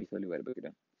بين أبي مثالي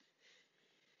وربقنا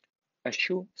A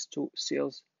shoe store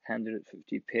sells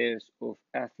 150 pairs of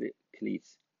athlete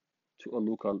cleats to a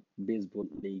local baseball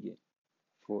league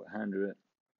for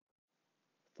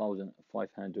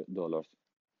 $100,500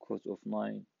 cost of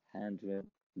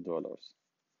 $900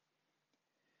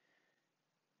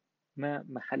 ما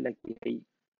محلك بيعي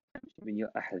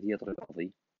بنيا أحذية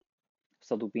رياضي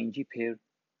صدو بينجي بير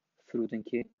فروتن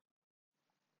كي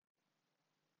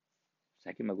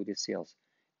ساكي ما قلت sales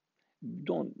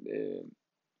بدون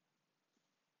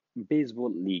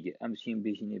بيسبول ليج امشين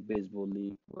بيجيني بيسبول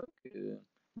ليج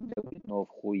دولة نوف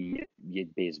خوي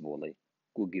بيت بيسبولي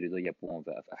كو جريدو يابون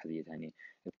في أحذية هني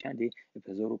بچاندي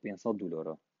بهزارو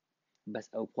 $500 بس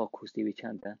أو بقى كوستي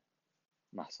بچاندا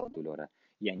 $900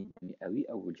 يعني أوي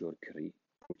أول جور كري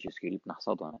بورتشيس كري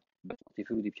بنحصدها بس وقتی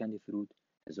فرودی بچاندی فرود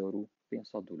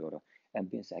 $1500 ام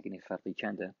بين ساكني فرقي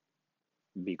چاندا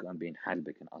بيكو ام بين حل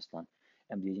بكن أصلا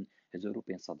ام ديجين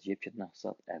 1500 جيب شد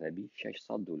نحصد عربي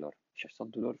 $600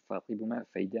 $600 فرقي بما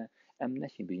فايدة ام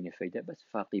نشي بيجيني فايدة بس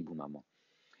فرقي بما ما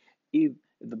If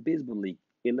the baseball league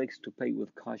elects to pay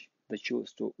with cash, the shoe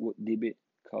store would debit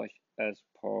cash as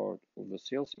part of the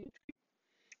sales entry.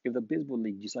 If the baseball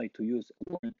league decides to use a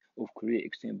line of credit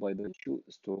extended by the shoe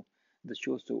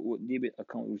store would debit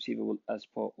account receivable as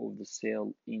part of the sale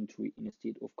entry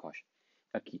instead of cash.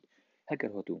 أكيد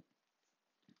هكذا هاتو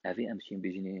أفي أمشين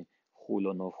بيجيني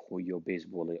خولا نوف خويا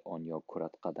بيسبولي أون يا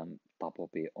كرة قدم طابو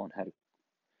بي أون هر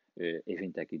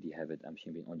إيفنتاكي دي هابد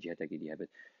أمشين بين أون جهتاكي دي هابد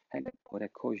هكذا كرة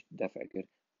كاش دفع كر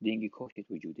دينجي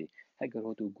كاشت وجودي هكذا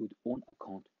هاتو جود أون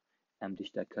أكاونت أم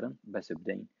تشتكرن بس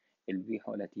بدين الوي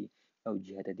حالتي أو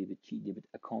جهة دي بتشي دي بت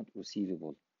account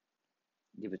receivable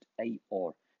دي بت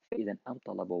AR فإذا أم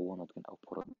طلبوا ونطقن أو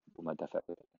برد بما دفع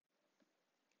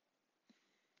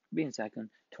بين ساكن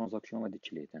ترانزاكشن ما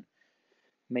دتشليتن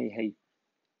مي هي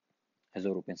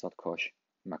 1500 كاش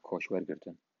ما كاش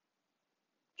ورقرتن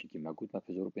چونكي ما قلت ما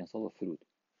 1500 فرود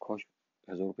كاش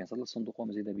 1500 صندوق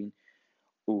مزيدة بين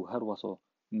وهر وصا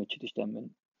ما تشتش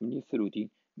مني فرودي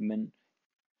من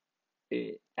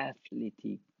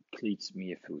athletic cleats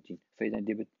مية فروتين فإذا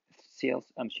دي sales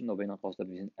أمشي نو بين قاصدة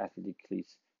بين athletic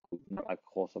cleats نوعك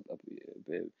خاصة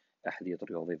بأحذية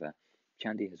رياضية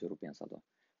كان دي 1500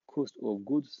 cost of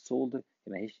goods sold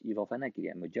ما هيش إضافة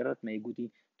نكرة مجرد ما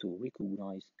يقولي to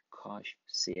recognize cash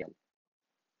sale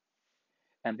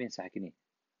ام بين ساكني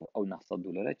او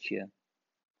 $9 چیه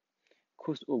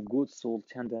cost of goods sold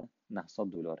چنده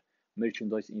 $900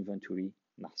 merchandise inventory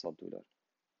 $900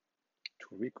 to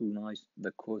recognize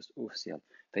the cost of sale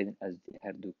فإذا از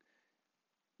هر دو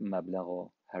مبلغ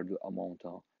هر دو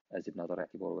amount از بنظر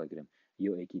اعتبار بگیرم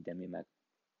یا یکی دمی مک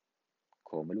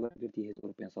کامل وردی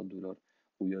 $1500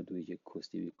 و یا دو یک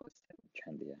کوستی بی کوست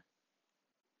چنده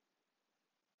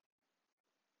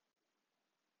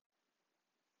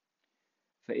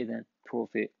فإذا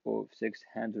profit of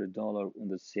 $600 on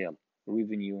the sale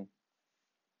revenue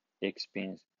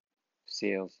expense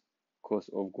sales cost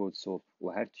of goods sold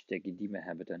وهر تشتكي دي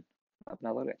مهابة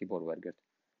بنظر اعتبار ورقت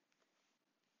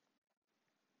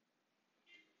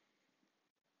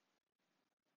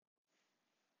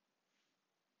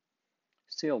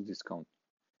sales discount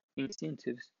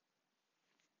incentives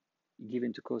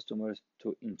given to customers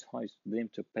to entice them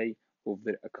to pay off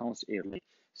their accounts early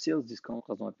sales discount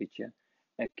قصدنا بيتشا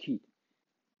أكيد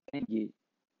أنجي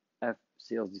اف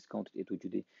سيلز ديسكاونت ات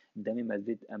وجودي دامي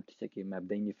مالفيد ام تشتكي ما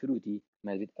بدين فروتي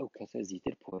مالفيد او كاسا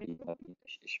زيتر بوري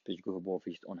اش بيجوه بو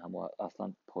فيشت اون هما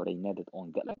اصلا بوري ندت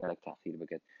اون قلق تاخير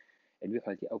بكت البي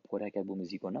حالتي او بوري كات بو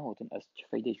مزيكو نهوتن از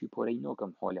فايدة شوي بوري نو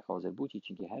كم حالي حاضر بوتي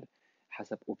چنكي هر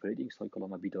حسب اوبريتنج سايكل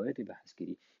ما بدايتي بحث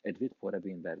كري ادفيد بوري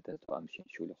بين برده تو امشين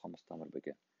شولي 15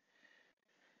 بكت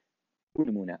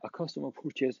ونمونا a customer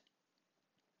purchase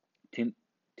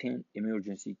 10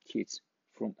 emergency kits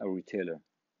from a retailer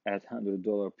at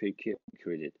 $100 per kit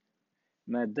credit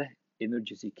مادة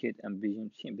emergency kit ام بيجن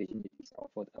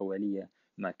إسعافات أولية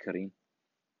مع كريم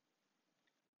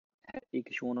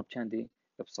هيك شونه بچنده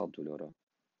 $100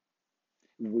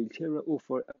 retailer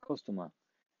offer a customer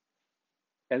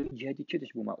أو جهدي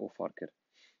چتش بو ما اوفر كر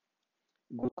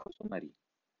جو كاستمري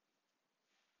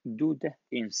دو ده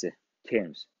انسه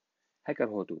terms هكر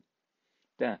هاتو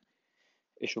ده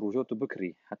اش روجوتو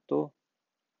بكري حتى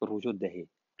روجوت دهي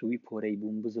توي بوري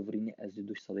بوم بزفريني از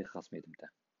دوش صديق خاص ميدمتا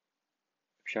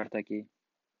بشرطكي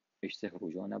اش سه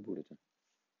روجانا بورتن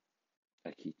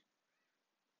أكيد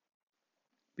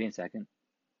بين ساكن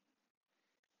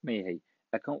ما هي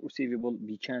account receivable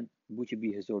بيچند بوچ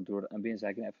 $1000 ام بين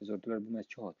ساكن $1000 بما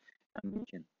چهار ام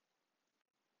بيچن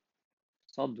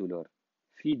 $100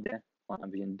 في ده ام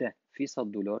بيچن ده في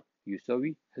 $100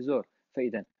 يساوي 1000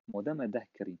 فإذا ما دام ده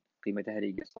كريم قيمتها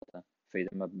هي قصتها فإذا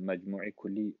مجموعي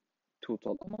كلي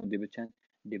total amount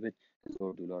ديبت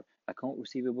 $1000 account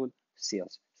receivable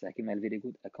sales ساكن مال very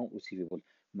good account receivable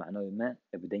معناه ما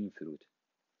بدين فروت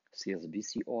sales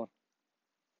BCR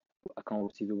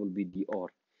account receivable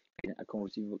BDR يعني account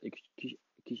receivable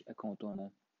كيش account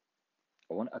أنا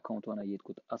وان account أنا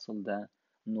يتكت أصل ده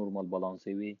normal balance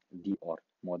وي DR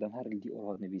ما دام هر ال DR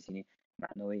هاد نبيسيني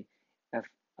معناه F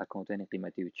account أنا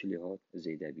قيمته بتشلي هاد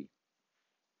زيادة بي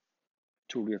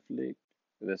to reflect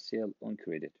the sale on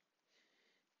credit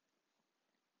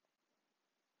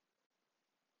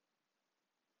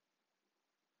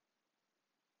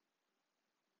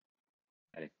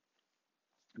عليك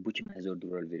بوش $1000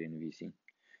 very نبيسين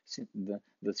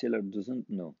the seller doesn't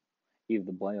know if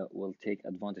the buyer will take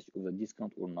advantage of the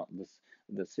discount or not.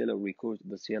 The seller records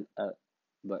the sale at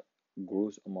the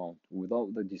gross amount without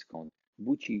the discount.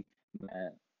 بوشي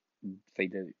مع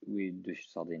فايدة ويدوش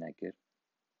صادينا كر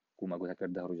كوما قلت هكر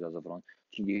ده رجل زفران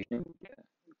تيجي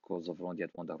كو زفران ديات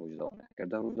وان ده رجل زفران هكر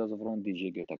ده رجل زفران دي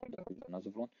جي قلت هكر ده رجل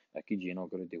زفران أكيد جينا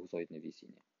قرر دي وصايد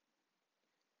نفيسيني.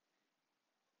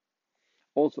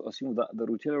 Also assume that the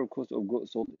retailer cost of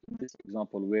goods sold in this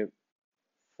example were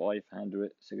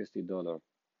 $560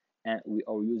 and we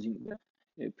are using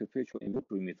the perpetual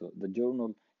inventory method. The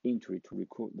journal entry to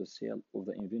record the sale of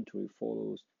the inventory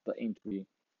follows the entry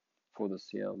for the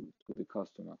sale to the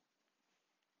customer.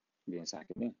 Bien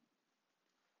ساكنين.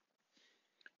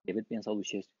 Debit بينصاد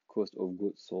وشيست cost of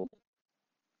goods sold.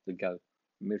 تلقى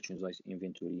merchandise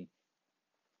inventory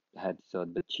هاد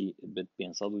صاد بتشي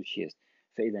بينصاد وشيست.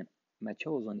 فإذا ما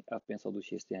تشوزني أف بينصاد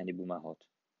وشيست يعني بماهات.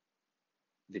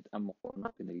 ذات أم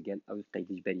مقارنة بين الجال أو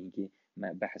قيد إجباري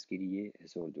ما بحث كريه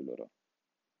 $1000.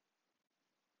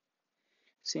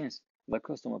 Since the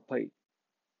customer paid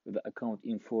the account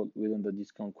in full within the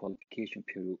discount qualification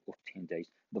period of 10 days,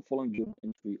 the following journal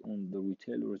entry on the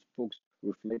retailer's books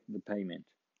reflect the payment.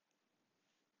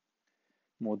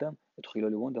 مادام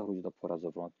خلال وان ده روز ده پر از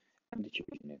افراد ام دی چه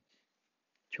بجنه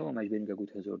چه مجبوریم که گوت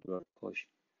 $1000 کاش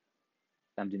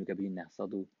ام دینو که بین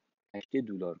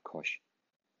 $980 کاش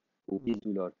و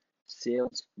 $20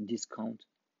 sales discount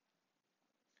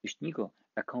اشتنيكو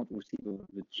account receivable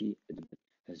بچی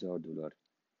 $1000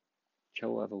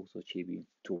 However, also achieving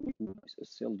to recognize a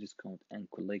sale discount and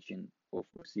collection of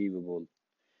receivable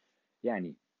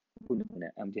يعني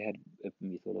هنا ام دي هر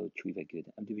مثال تشوي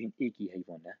فكرة ام دي بين ايكي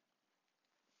حيوانه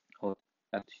هاد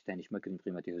افتش تانيش مكرن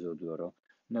قيمتي $1000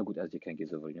 نقول از كان كي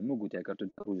زفريني مو قلت اگر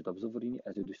تو روز داب زفريني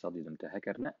از دوش صادي دمتا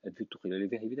هكرنا ادفي تقيل لي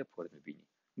فيه بدا بورد مبيني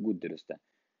قد درسته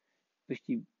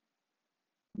بشتي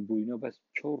بوينو بس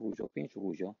 4 روزا 5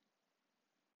 روزا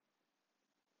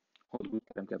هاد قلت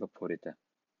كلام كذا بوريته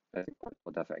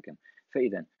دافع كم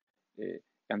فاذا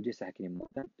ام دي سحكني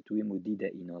مدن توي مديده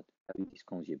اينات ابي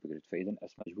ديسكونت بقرت فاذا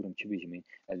اس مجبورم تشبي جمين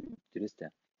از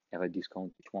درسته اگر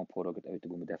ديسكونت شوان بوراقت ابي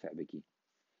تقوم مدافع بكي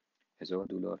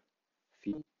 $1000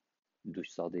 في دوش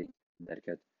صادي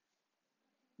دركت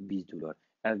 $20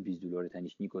 اف $20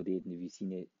 تانيش نيكو ديت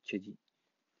نفيسينه تشجي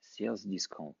سيلز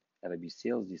ديسكونت ابي بي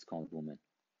سيلز ديسكونت وومن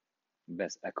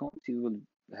بس اكونت ريسيفبل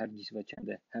هر جيسوا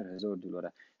چنده هر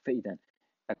 $1000 فاذا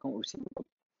اكونت ريسيفبل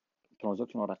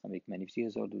ترانزاكشن رقمك منفسي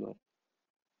 $1000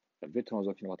 في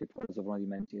ترانزاكشن وقتی پول زفران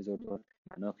منفسي $1000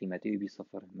 معناه قيمته بي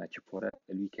صفر ما تشبوره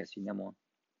الوي كاسي نمان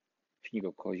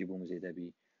شنيكو كاجي بوم زيدا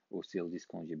بي او سيل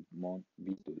ديسكونت جي مان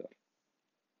 $20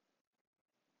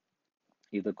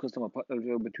 if the customer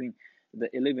partner between the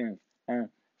 11th and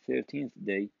 13th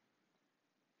day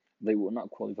they will not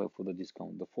qualify for the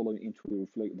discount. The following entry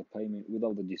reflect the payment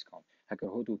without the discount. هكا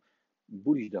هوتو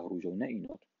بوليش دهرو جو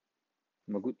ناينات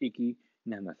ما قلت إيكي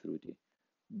نهما ثروتي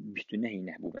بشتو نهي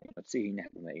نحبو ماينات سيهي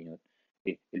نحبو ماينات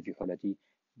إيه الفي حالتي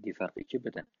دي فرقي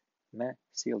كبتا ما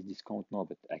سيل ديسكاونت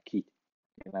نابت أكيد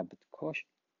ما بتكاش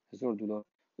 $1000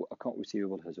 و account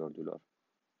receivable $1000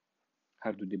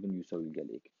 هردو دي بن يساوي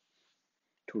قاليك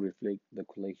to reflect the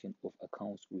collection of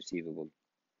accounts receivable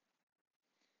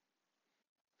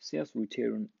sales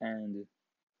return and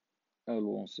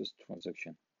allowances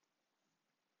transaction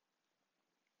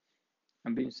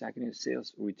I'm being second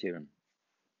sales return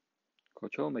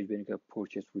كوتشو مجبرين كا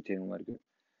purchase return ورقة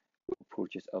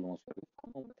purchase allowance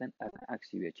ورقة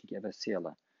عكسي بيتشي كذا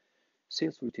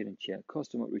sales return تشيا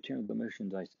customer returns the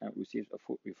merchandise and receives a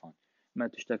full refund ما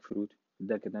تشتاق فروت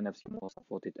ده كده نفس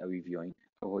مواصفات أو فيوين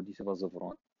أو هدي سبا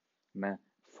زفران ما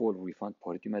full refund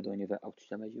بارتي ما دوني أو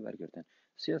تشتمجي ورقة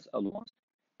sales allowance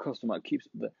customer keeps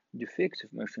the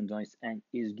defective merchandise and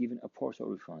is given a partial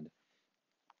refund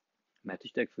ما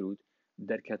تشتاق فروت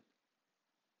دركت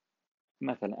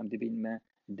مثلا ام دبين ما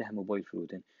ده موبايل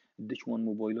فروتن دشوان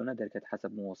موبايلونا دركت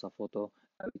حسب مواصفاته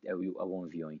او اوان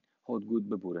فيوين هاد جود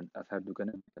ببورن افهر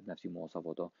دوكان نفسي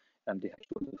مواصفاته ام دي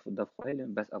هشتو دفقه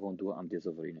بس اوان دو ام دي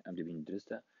زفرين ام دي بين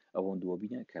درسته اوان دو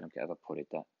بينا كرم كأفا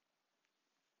بوريتا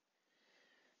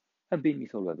ام بين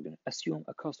مثال وابدن assume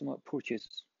a customer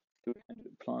purchases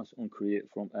 300 plants on credit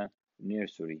from a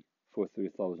nursery for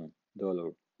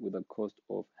 $3,000 with a cost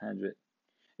of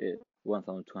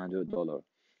 $1,200.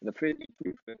 The first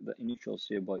entry reflects the initial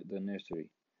sale by the nursery.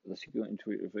 The second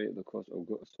entry reflects the cost of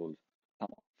goods sold.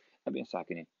 تمام. أبي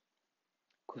أنصحكني.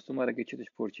 Customer اگه چتش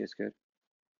purchase کرد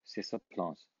 300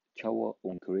 plants چوا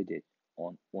on credit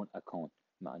on account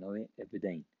معناه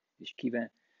بدين إيش كيفه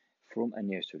from a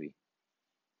nursery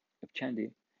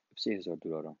بچنده ب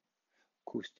 $3,000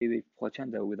 کوستی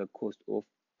بچنده with a cost of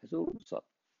 $1,200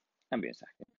 أبي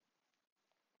أنصحكني.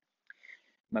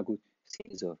 ما قلت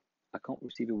 3,000 account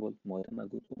receivable ما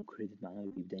قلت on credit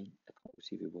معناه بدين account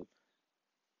receivable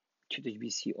تشتش بي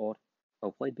سي ار أو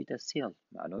باي بيتا sale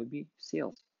معناه بي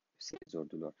sales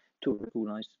 $6,000 to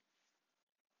recognize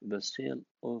the sale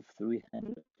of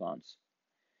 300 plants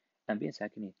أم بين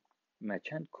ساكني ما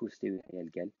كان كوستي وهي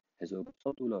الجل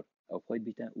 $1,000 أو باي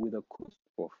بيتا with a cost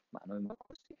of معناه ما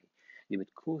كوستي يبقى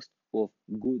cost of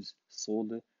goods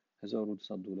sold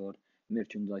 $1,200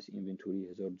 merchandise inventory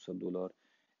 $1,200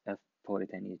 F باري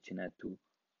تانية كانت to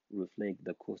reflect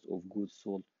the cost of goods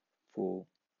sold for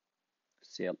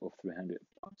sale of 300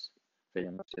 plants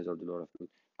فلما $6,000 فلوس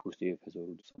كوستي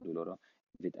 $1,200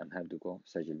 فيت أم هردوكو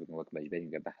سجل بكم وقت بجبرين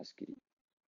بحث كري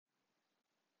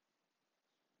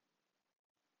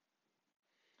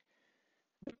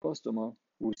The customer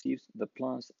receives the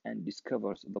plants and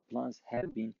discovers the plants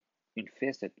have been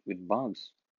infested with bugs,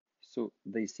 so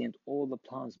they send all the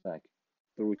plants back.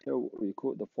 The retailer will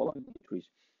record the following entries.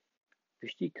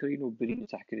 فشتي كرينو برين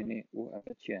تحكريني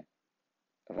وأفتشا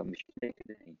مشكلة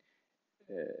كده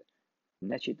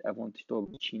نشد أفون تشتغل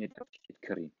بتشينة أفتشت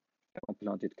كرين أفون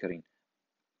بلانتد كرين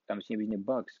أمسين بيجني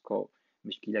باكس كو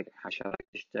مشكلة حشرات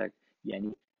تشتاق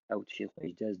يعني أو تشيخ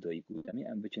إجداز دا يقول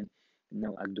أمي أم بچن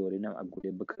نوع أقدوري نوع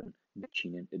أقولي بكرن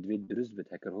بتشينن ادويت درس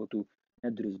بت هكر هوتو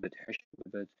ندرس بت حش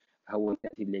بت هو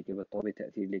تأثير ليك بت طابع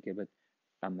تأثير ليك بت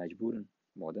أم مجبورن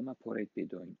معدما بوريت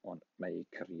بيدوين أون ما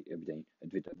يكري إبدين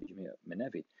ادويت بجميع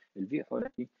منافذ الفي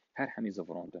حالتي هر حمي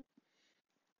زفران ده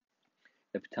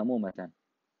بتمامة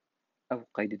أو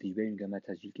قيد تجبين جماعة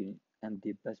تسجيل كرين أم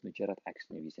دي بس مجرد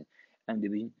عكس نفيسن أم دي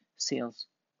بين sales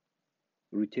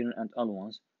return and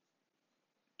allowance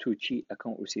to تشي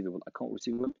account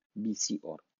receivable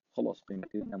BCR. خلاص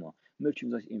قيمته نما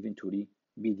merchandise inventory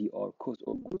BDR cost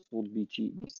of goods sold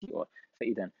BCR.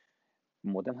 فإذا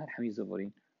مادام هر حمي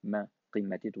زفرين ما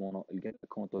قيمتي دوانا الجد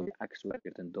account ضوي عكس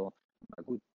وكرتن دا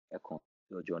موجود account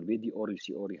دا جان BDR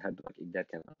CR هر دوك إقدار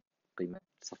كذا قيمة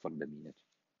صفر بمينت.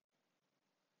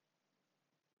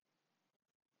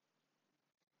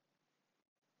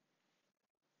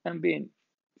 And being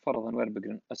فرضا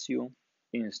وربقرن assume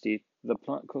instead the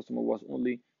plant customer was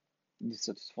only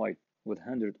dissatisfied with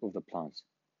 100 of the plants.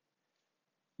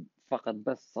 فقط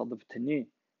بس صادفتني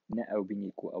نأو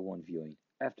بينيكو أوان فيوين.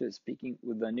 After speaking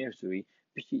with the nursery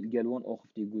بشي الجالوان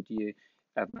أخفتي قوتي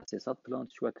مسيسات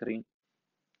بلانت شوكرين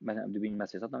مثلا أبدو بين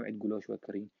مسيسات نوعيد قلو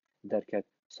شوكرين دركات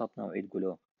صات نوعيد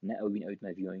قلو نأو بين أويت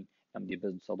ما فيوين أمدي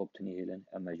بس صادفتني هيلن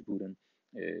أم مجبورا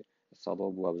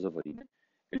صادب وابزفرين.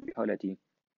 الحالتي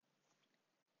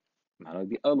معناه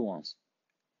بألوانس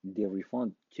the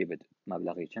refund كبد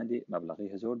مبلغي چندي مبلغي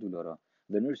 $1000.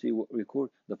 The nursery will record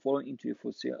the following entry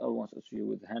for sale allowance associated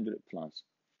with 100 plants.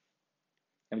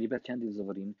 أمدي بس چندي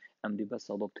زفرين أمدي بس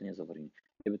صادبتني زفرين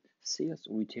debit sales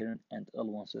return and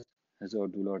allowances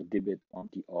 $1000 debit on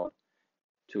TR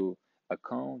to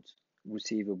account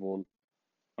receivable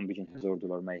أم بيجن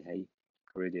 $1000 ما هي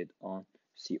credit on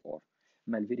CR.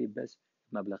 مالفيري بس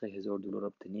مبلغي $1000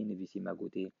 بتنين نفيسي ما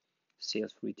قوتي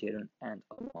sales return and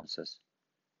allowances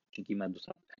چونکی ما دوست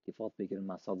احتفاظ بگیرن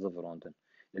مع صاد زفراندن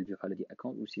للفي حالة دي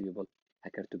account receivable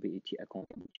هكرتو بي تي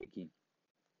account بوچكين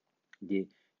دي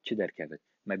چه در كبت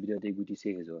ما بدا دي قوتي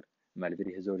 3000 ما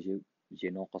الفري 1000 جي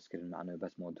ناقص كرن معنا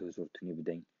بس ما 2000 تني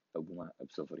بدين أو بما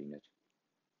بصفرينات.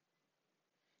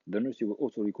 The nursery will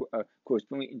also record a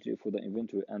corresponding entry for the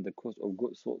inventory and the cost of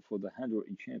goods sold for the 100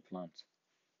 enchant plants.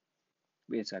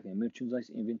 بيساكن merchandise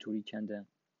inventory چنده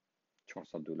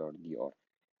 $400 DR.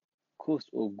 Cost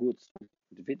of goods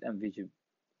دفيت أم فيجي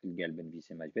القلب في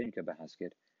سماج بين كبحث كر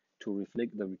to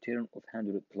reflect the return of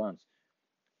 100 plants.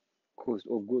 Cost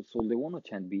of goods sold they want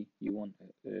can be you want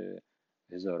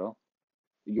هزارة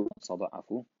you want صدا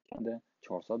عفو كنده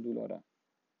 $400.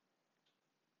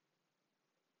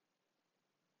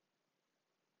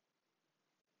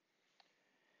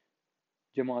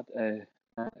 جماعة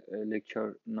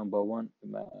lecture number 1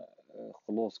 ما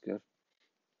خلاص كر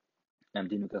ام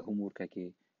دينو كهومور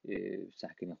كي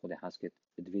سحكني خودي حاسكت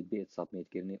دفيت بيت سابميت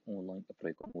كرني اونلاين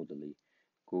ابريكو موديلي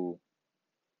كو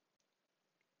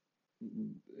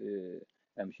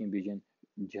امشين بيجن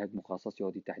جهات مخصص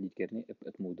يودي تحديد كرني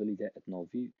ات موديلي ده ات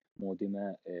نوفي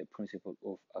مودما principle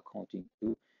of accounting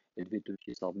تو دفيت تو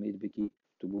شي سابميت بكي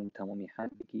تبوم تمامي حال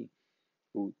بكي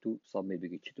و تو سابميت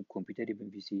بكي تشتب كمبيوتري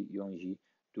بنفيسي يونجي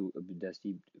تو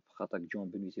بداستي بخطك جون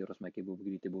بنفيسي رسمك بو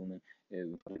بقري تبوم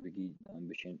بكي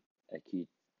بشين اكيد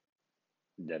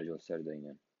درجة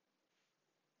سردينا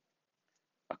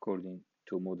according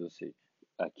to models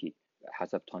أكيد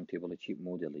حسب time table شيء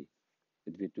موديلي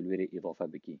تفيد الوري إضافة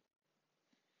بكي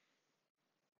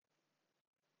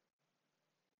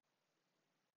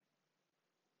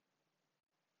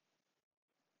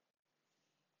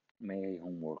may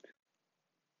homework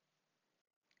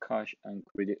cash and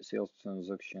credit sales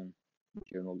transaction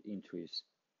journal entries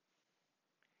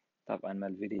طبعا ما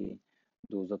الفيدي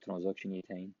دوزا transaction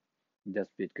يتين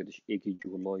دست بيت كدش ايكي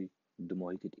جولاي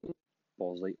دماغي كده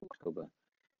بازي أكتوبر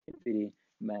الفيدي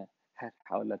ما هر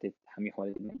حالات حمي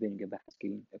حالات بين بحث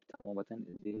كريم ابتمامة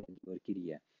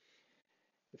الوركيرية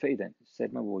فإذا سر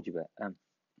ما بواجبه أم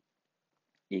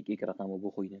یک رقم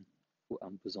بخويدن و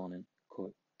أم بزانن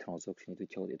که ترانزاکشنی تو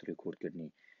چهار ات رکورد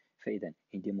کردنی فإذا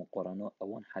هندي مقارنة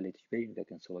أوان حالتش بين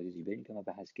لكن سلايدز بين كما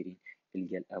بحث كرين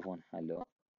الجل أوان حالا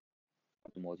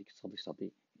automatic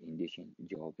صدي هنديشين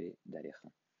جواب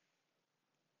داريخا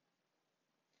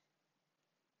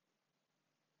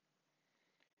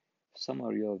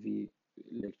summary في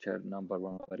lecture number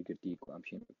 1 ورقرتي كو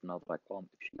أمشين بنظرة قام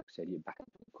بشكل سريع بحث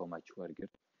كوما ورقرت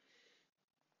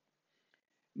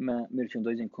ما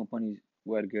merchandising companies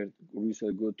ورقرت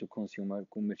resell good to consumer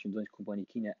كو merchandising company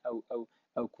كينا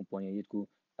أو كومبانيات كو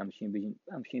أمشين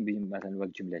بيجين مثلا وقت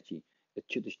جملتي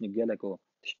تشتش نقالكو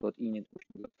تشتوت إينت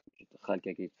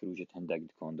خالكا كي فروجة هنداك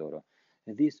دكان دورا.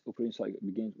 This operating cycle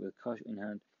begins with cash in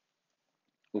hand.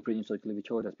 Operating cycle في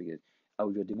چهار دست بگیرد.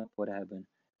 أو جديما پاره هبن.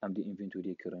 أم دي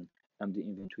inventory کرن. أم دي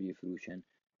inventory فروشن.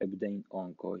 ابدين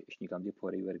آنکا اشنیکم دي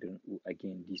پاره ورگرن و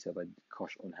again دي سبب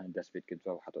cash on hand دست بگیرد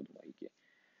و حتی دمایی که.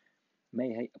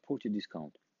 May hay a purchase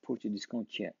discount. Purchase discount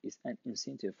here is an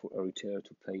incentive for a retailer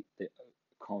to pay the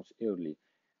accounts early.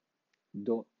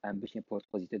 دو ام بشين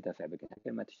بورت بوزيتيف دافع بك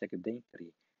هكا ما تشتكي بدين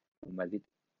كري وما زيد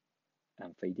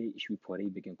ام فايدة شوي بوري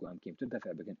بكن كو ام كيمتو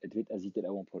دفع بكن ادفيت ازيتر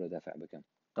اوان بورا دفع بكن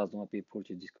قصدما بي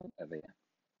purchase discount افيا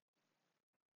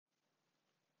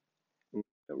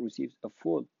receives a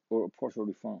full or a partial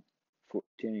refund for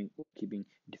returning or keeping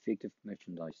defective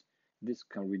merchandise. This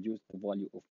can reduce the value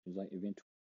of merchandise inventory.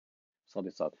 صاد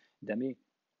صاد دمي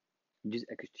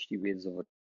جزء تشتي بيت زفر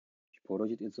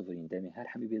بروجت الزفرين دمي هر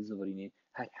حمي بيت زفريني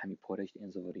هر حمي بورجت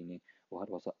ان زفريني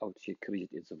وهر وصا او تشي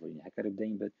كريجت الزفريني هكر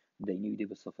بدين بد ديني ودي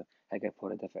بالصفر هكر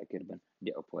بورا دفع كربن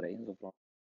دي او بورا ان زفران.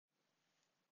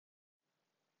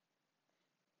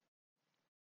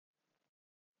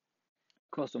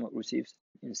 Customer receives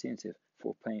incentive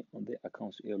for paying on their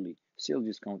accounts early. Sales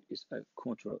discount is a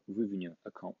contra revenue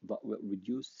account that will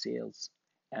reduce sales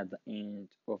at the end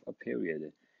of a period.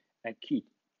 أكيد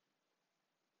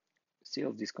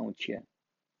sales discount چیه؟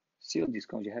 sales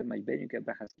discount هر مجبوریم که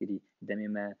بحث کردی دمی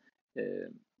ما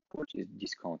purchase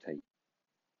discount هی.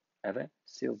 أما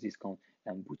sales discount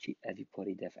ام بوچی اوی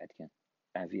پاری دفعت کن.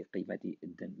 اوی قیمتی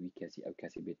دن وی کسی او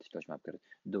کسی بیت تشتاش مبکرد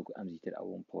دوک ام زیتر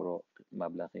او پارا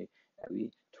مبلغی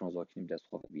اوی ترانزاکشن دست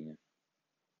خواه بینه.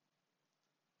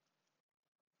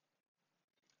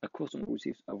 A customer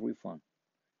receives a refund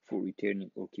for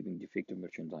returning or keeping defective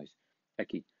merchandise.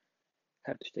 أكيد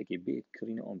هر تشتكي بيت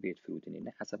كرينة أون بيت فروتني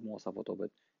نه حسب مواصفاته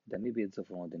بد دمي بيت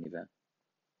زفراندني و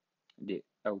دي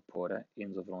أو بورا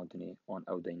إن زفراندني أون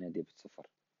أو دينا دي بتصفر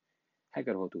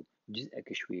هكر هاتو جزء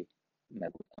كشوي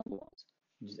مبلغ أنواز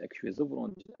جزء كشوي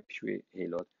زفراند جزء كشوي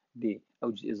هيلات دي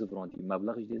أو جزء زفراندي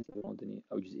مبلغ جديد زفراندني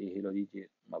أو جزء هيلادي دي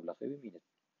مبلغ بمينت.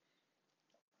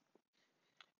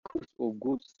 Cost of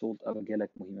goods sold أو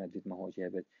جالك مهمة جد ما هو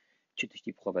جابت چه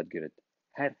تشتی بخوابت گرد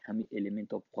هر همه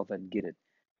element بخوابت گرد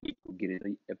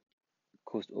گردی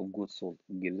cost of goods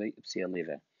sold گردی بسیاری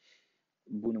و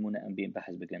بونمونه ام بین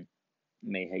بحث بکن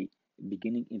ما هي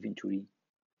beginning inventory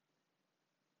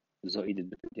زائد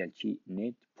الدال شي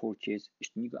net purchase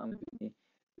اشتنيجو ام بين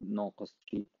ناقص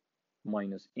شي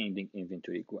minus ending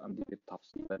inventory كو ام دي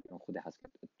بالتفصيل بين خد حسب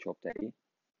الشوب تاعي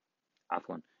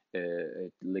عفوا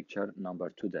lecture number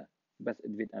 2 ده بس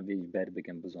ادفيت ام بين بار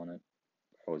بكن بزانه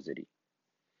حوزري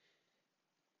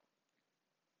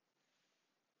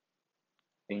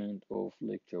end of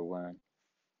lecture 1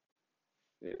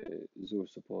 زور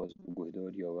سپاس بو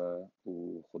گهدار یا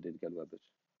و خودت گلوه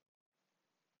بس